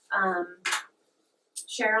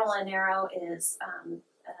Cheryl Lanero is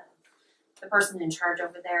the person in charge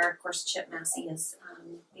over there. Of course, Chip Massey is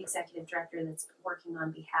the executive director that's working on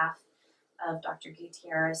behalf of Dr.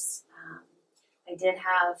 Gutierrez. I did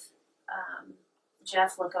have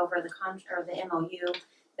Jeff look over the MOU.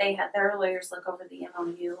 They had their lawyers look over the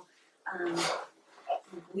MOU.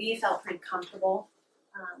 We felt pretty comfortable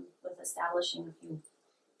with establishing a few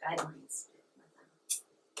guidelines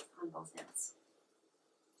on both ends.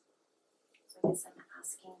 So I guess I'm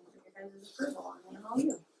asking for your guys' approval on the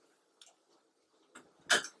MOU.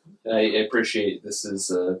 I appreciate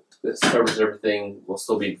this covers everything while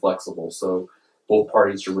still being flexible. So both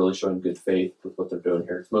parties are really showing good faith with what they're doing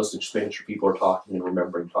here. It's mostly just making sure people are talking and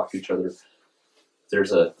remembering to talk to each other. If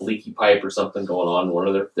there's a leaky pipe or something going on, one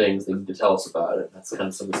of their things, they need to tell us about it. That's kind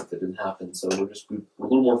of something that didn't happen. So we're a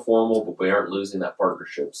little more formal, but we aren't losing that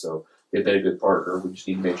partnership. So they've been a good partner. We just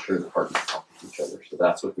need to make sure the partners are talking to each other. So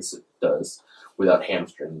that's what this does without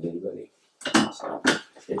hamstringing anybody. So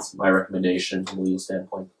it's my recommendation from a legal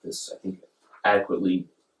standpoint. This, I think, adequately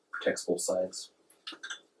protects both sides,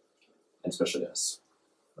 and especially us.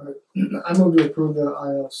 Alright, I move to approve the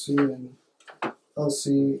ILC and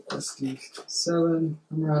LCSD7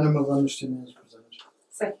 Memorandum of Understanding as presented.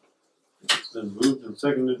 Second. It's been moved and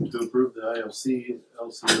seconded to approve the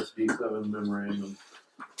LCSD7 Memorandum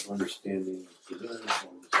of Understanding as presented.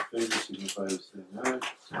 All those in favor signify by saying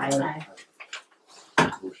aye.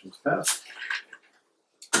 Aye. Motion's passed.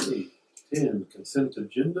 Okay, 10, consent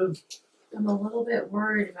agenda. I'm a little bit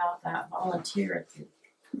worried about that volunteer at the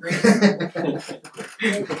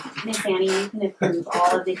Miss Annie, you can approve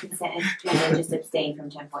all of the consent agenda, just abstain from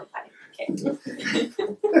 10.5. Okay.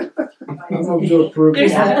 I move to approve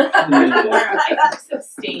There's the I just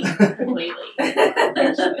abstain completely.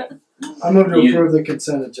 I move to approve the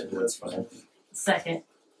consent agenda. That's fine. Second.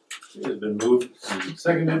 It has been moved and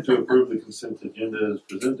seconded to approve the consent agenda as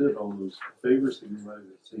presented. All those in favor signify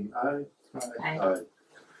by saying aye. Aye.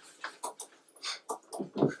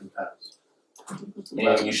 Motion passed.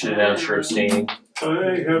 And you should announce your abstaining. I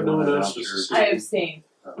have no announcements. I abstain.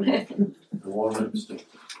 The one abstain.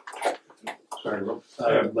 Sorry, 11.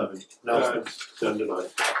 Announcements done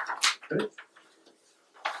tonight. Okay.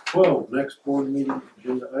 12, next board meeting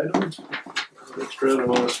agenda items. Next round of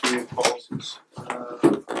OSBA policies.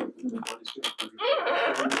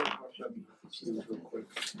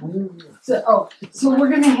 So we're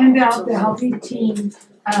gonna hand out the Healthy Teen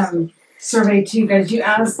survey to you guys. You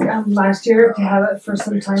asked last year to have it for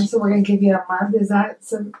some time, so we're gonna give you a month. Is that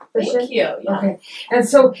sufficient? Thank you. Yeah. Okay. And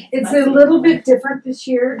so it's a little bit different this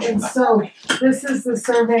year, and so this is the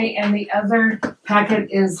survey, and the other packet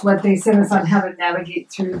is what they sent us on how to navigate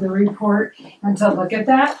through the report and to look at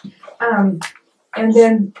that. And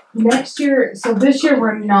then next year, so this year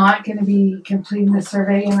we're not going to be completing the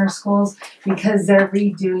survey in our schools because they're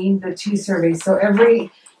redoing the 2 surveys. So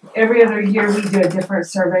every other year we do a different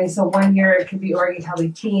survey. So one year it could be Oregon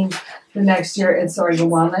Healthy Teen, the next year it's Oregon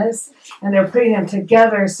Wellness, and they're putting them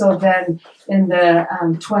together. So then in the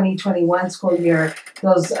 2021 school year,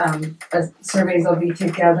 those surveys will be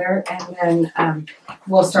together, and then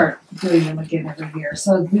we'll start doing them again every year.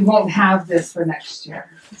 So we won't have this for next year.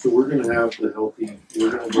 So we're going to have the healthy.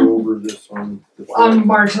 We're going to go over this on the On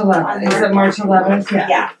March 11th. Is it March 11th?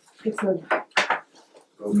 Yeah. It's a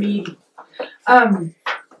meeting.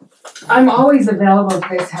 I'm always available if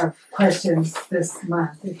you guys have questions this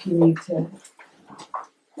month if you need to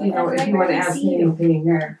you know, if you wanna ask me anything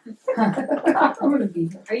or. I'm gonna be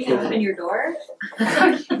here. Are you gonna open your door?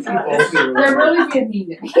 They're really being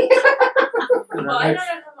mean to me. Well, I don't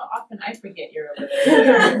know how often I forget you're over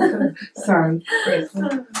there. Sorry. At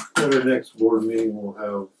our next board meeting, we'll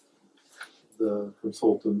have the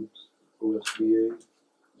consultant OSBA.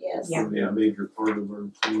 Yes. It'll be a major part of our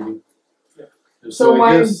meeting. And So I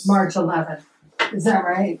mine's guess- March 11th, is that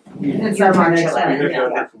right? Yeah. It's our March next 11th. We one. have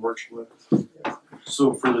got that for March 11th.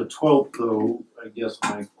 So for the 12th though, I guess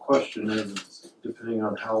my question is, depending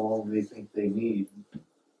on how long they think they need,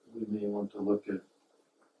 we may want to look at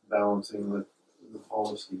balancing with the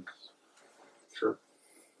policies. Sure.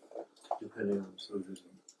 Depending on subdivision,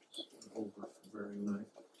 over very nice.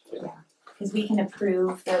 Because we can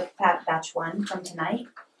approve the batch 1 from tonight,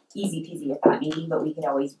 easy peasy at that meeting, but we could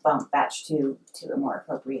always bump batch 2 to a more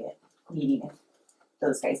appropriate meeting if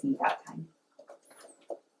those guys need that time.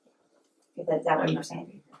 Is that what you're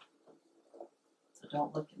saying? So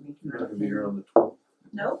don't look at me. You're gonna be here on the 12th.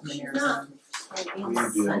 Nope, she's not. It's We gonna need be to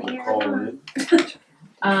be able sunny to or call not. in.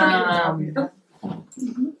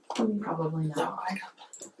 Probably not.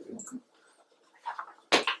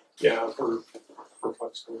 Yeah, for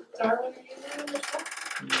flexible. Darwin, are you there on the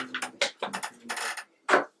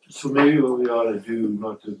 12th? So maybe what we ought to do,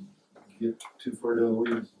 not to get too far down the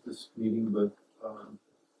weeds this meeting, but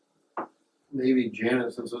maybe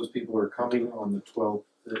Janet, since those people are coming on the 12th,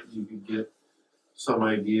 that you could get some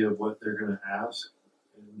idea of what they're gonna ask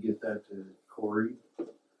and get that to Corey.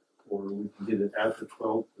 Or we can get it at the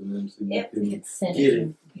 12th and then so you If can It's sent get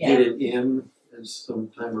in. it in as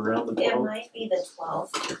sometime around the It 12th. might be the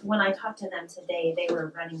 12th. When I talked to them today, they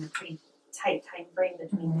were running a pretty tight time frame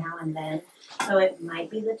between now and then. So it might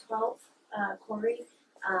be the 12th, Corey.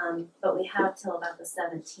 But we have till about the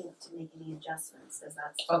 17th to make any adjustments, because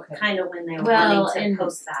that's Okay. kind of when they were Well, wanting to and-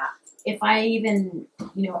 post that. If I even,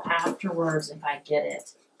 afterwards, if I get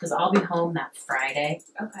it, because I'll be home that Friday.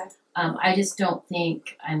 Okay. I just don't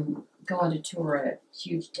think I'm going to tour a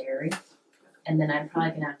huge dairy, and then I'm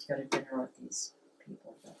probably gonna have to go to dinner with these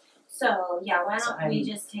people. So yeah, why So don't we I'm-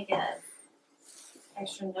 just take a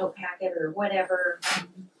extra note packet or whatever,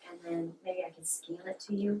 and then maybe I can scan it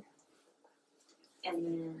to you, and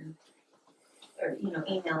then, or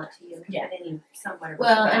email it to you. Yeah. At any somewhere.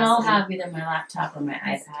 Well, and I'll have either my laptop or my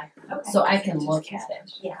iPad, Okay. so I can look at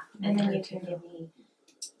it. Yeah, and then you can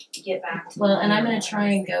get back to me. Well, and I'm gonna try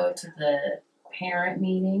and go to the parent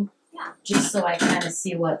meeting. Yeah. Just so I kind of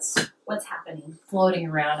see what's happening. floating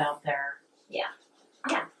around out there.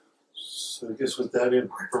 So I guess with that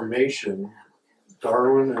information,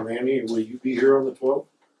 Darwin and Annie, will you be here on the 12th?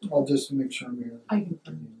 I'll just make sure I'm here.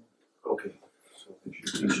 Okay. So they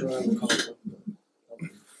should Make be sure I have a conflict.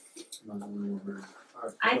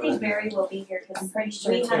 I think Barry will be here because I'm pretty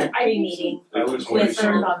sure we had a too. pre-meeting I was with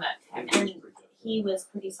going him, to- on that. and he was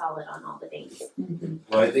pretty solid on all the dates.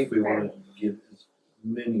 Well, I think we wanna get as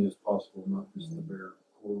many as possible, not just the bare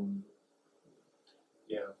quorum.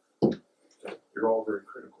 Yeah. You're all very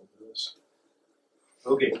critical to this.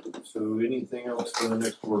 Okay, so anything else for the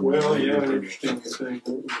next board? Well, meeting? yeah, an interesting thing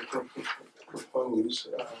that we propose,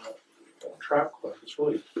 trap club, it's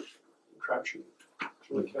really trap shooting, it's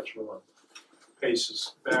really catching on. Pace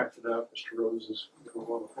has backed it up, Mr. Rose is doing a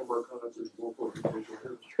lot of homework on it, there's a local individual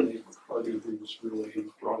here, Mr. Nate McCarty, who's really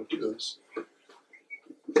brought it to us.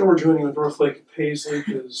 And we're joining with North Lake and Paisley,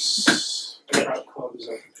 because the trap club is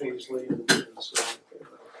up in Paisley, and so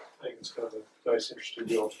I think it's kind of a nice, interesting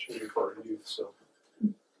new opportunity for our youth, so.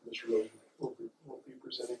 Mr. Rose will be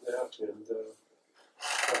presenting that, and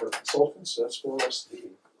our consultants, that's for us to do.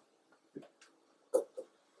 So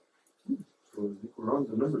I think we're on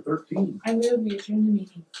to number 13, I move we adjourn the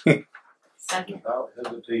meeting. Second. without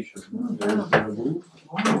hesitation. There's been a move.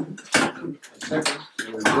 A second,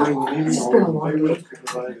 we're adjourning the meeting, all in favor,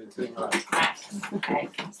 signify by saying aye. Okay.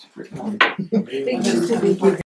 Meeting Thank you.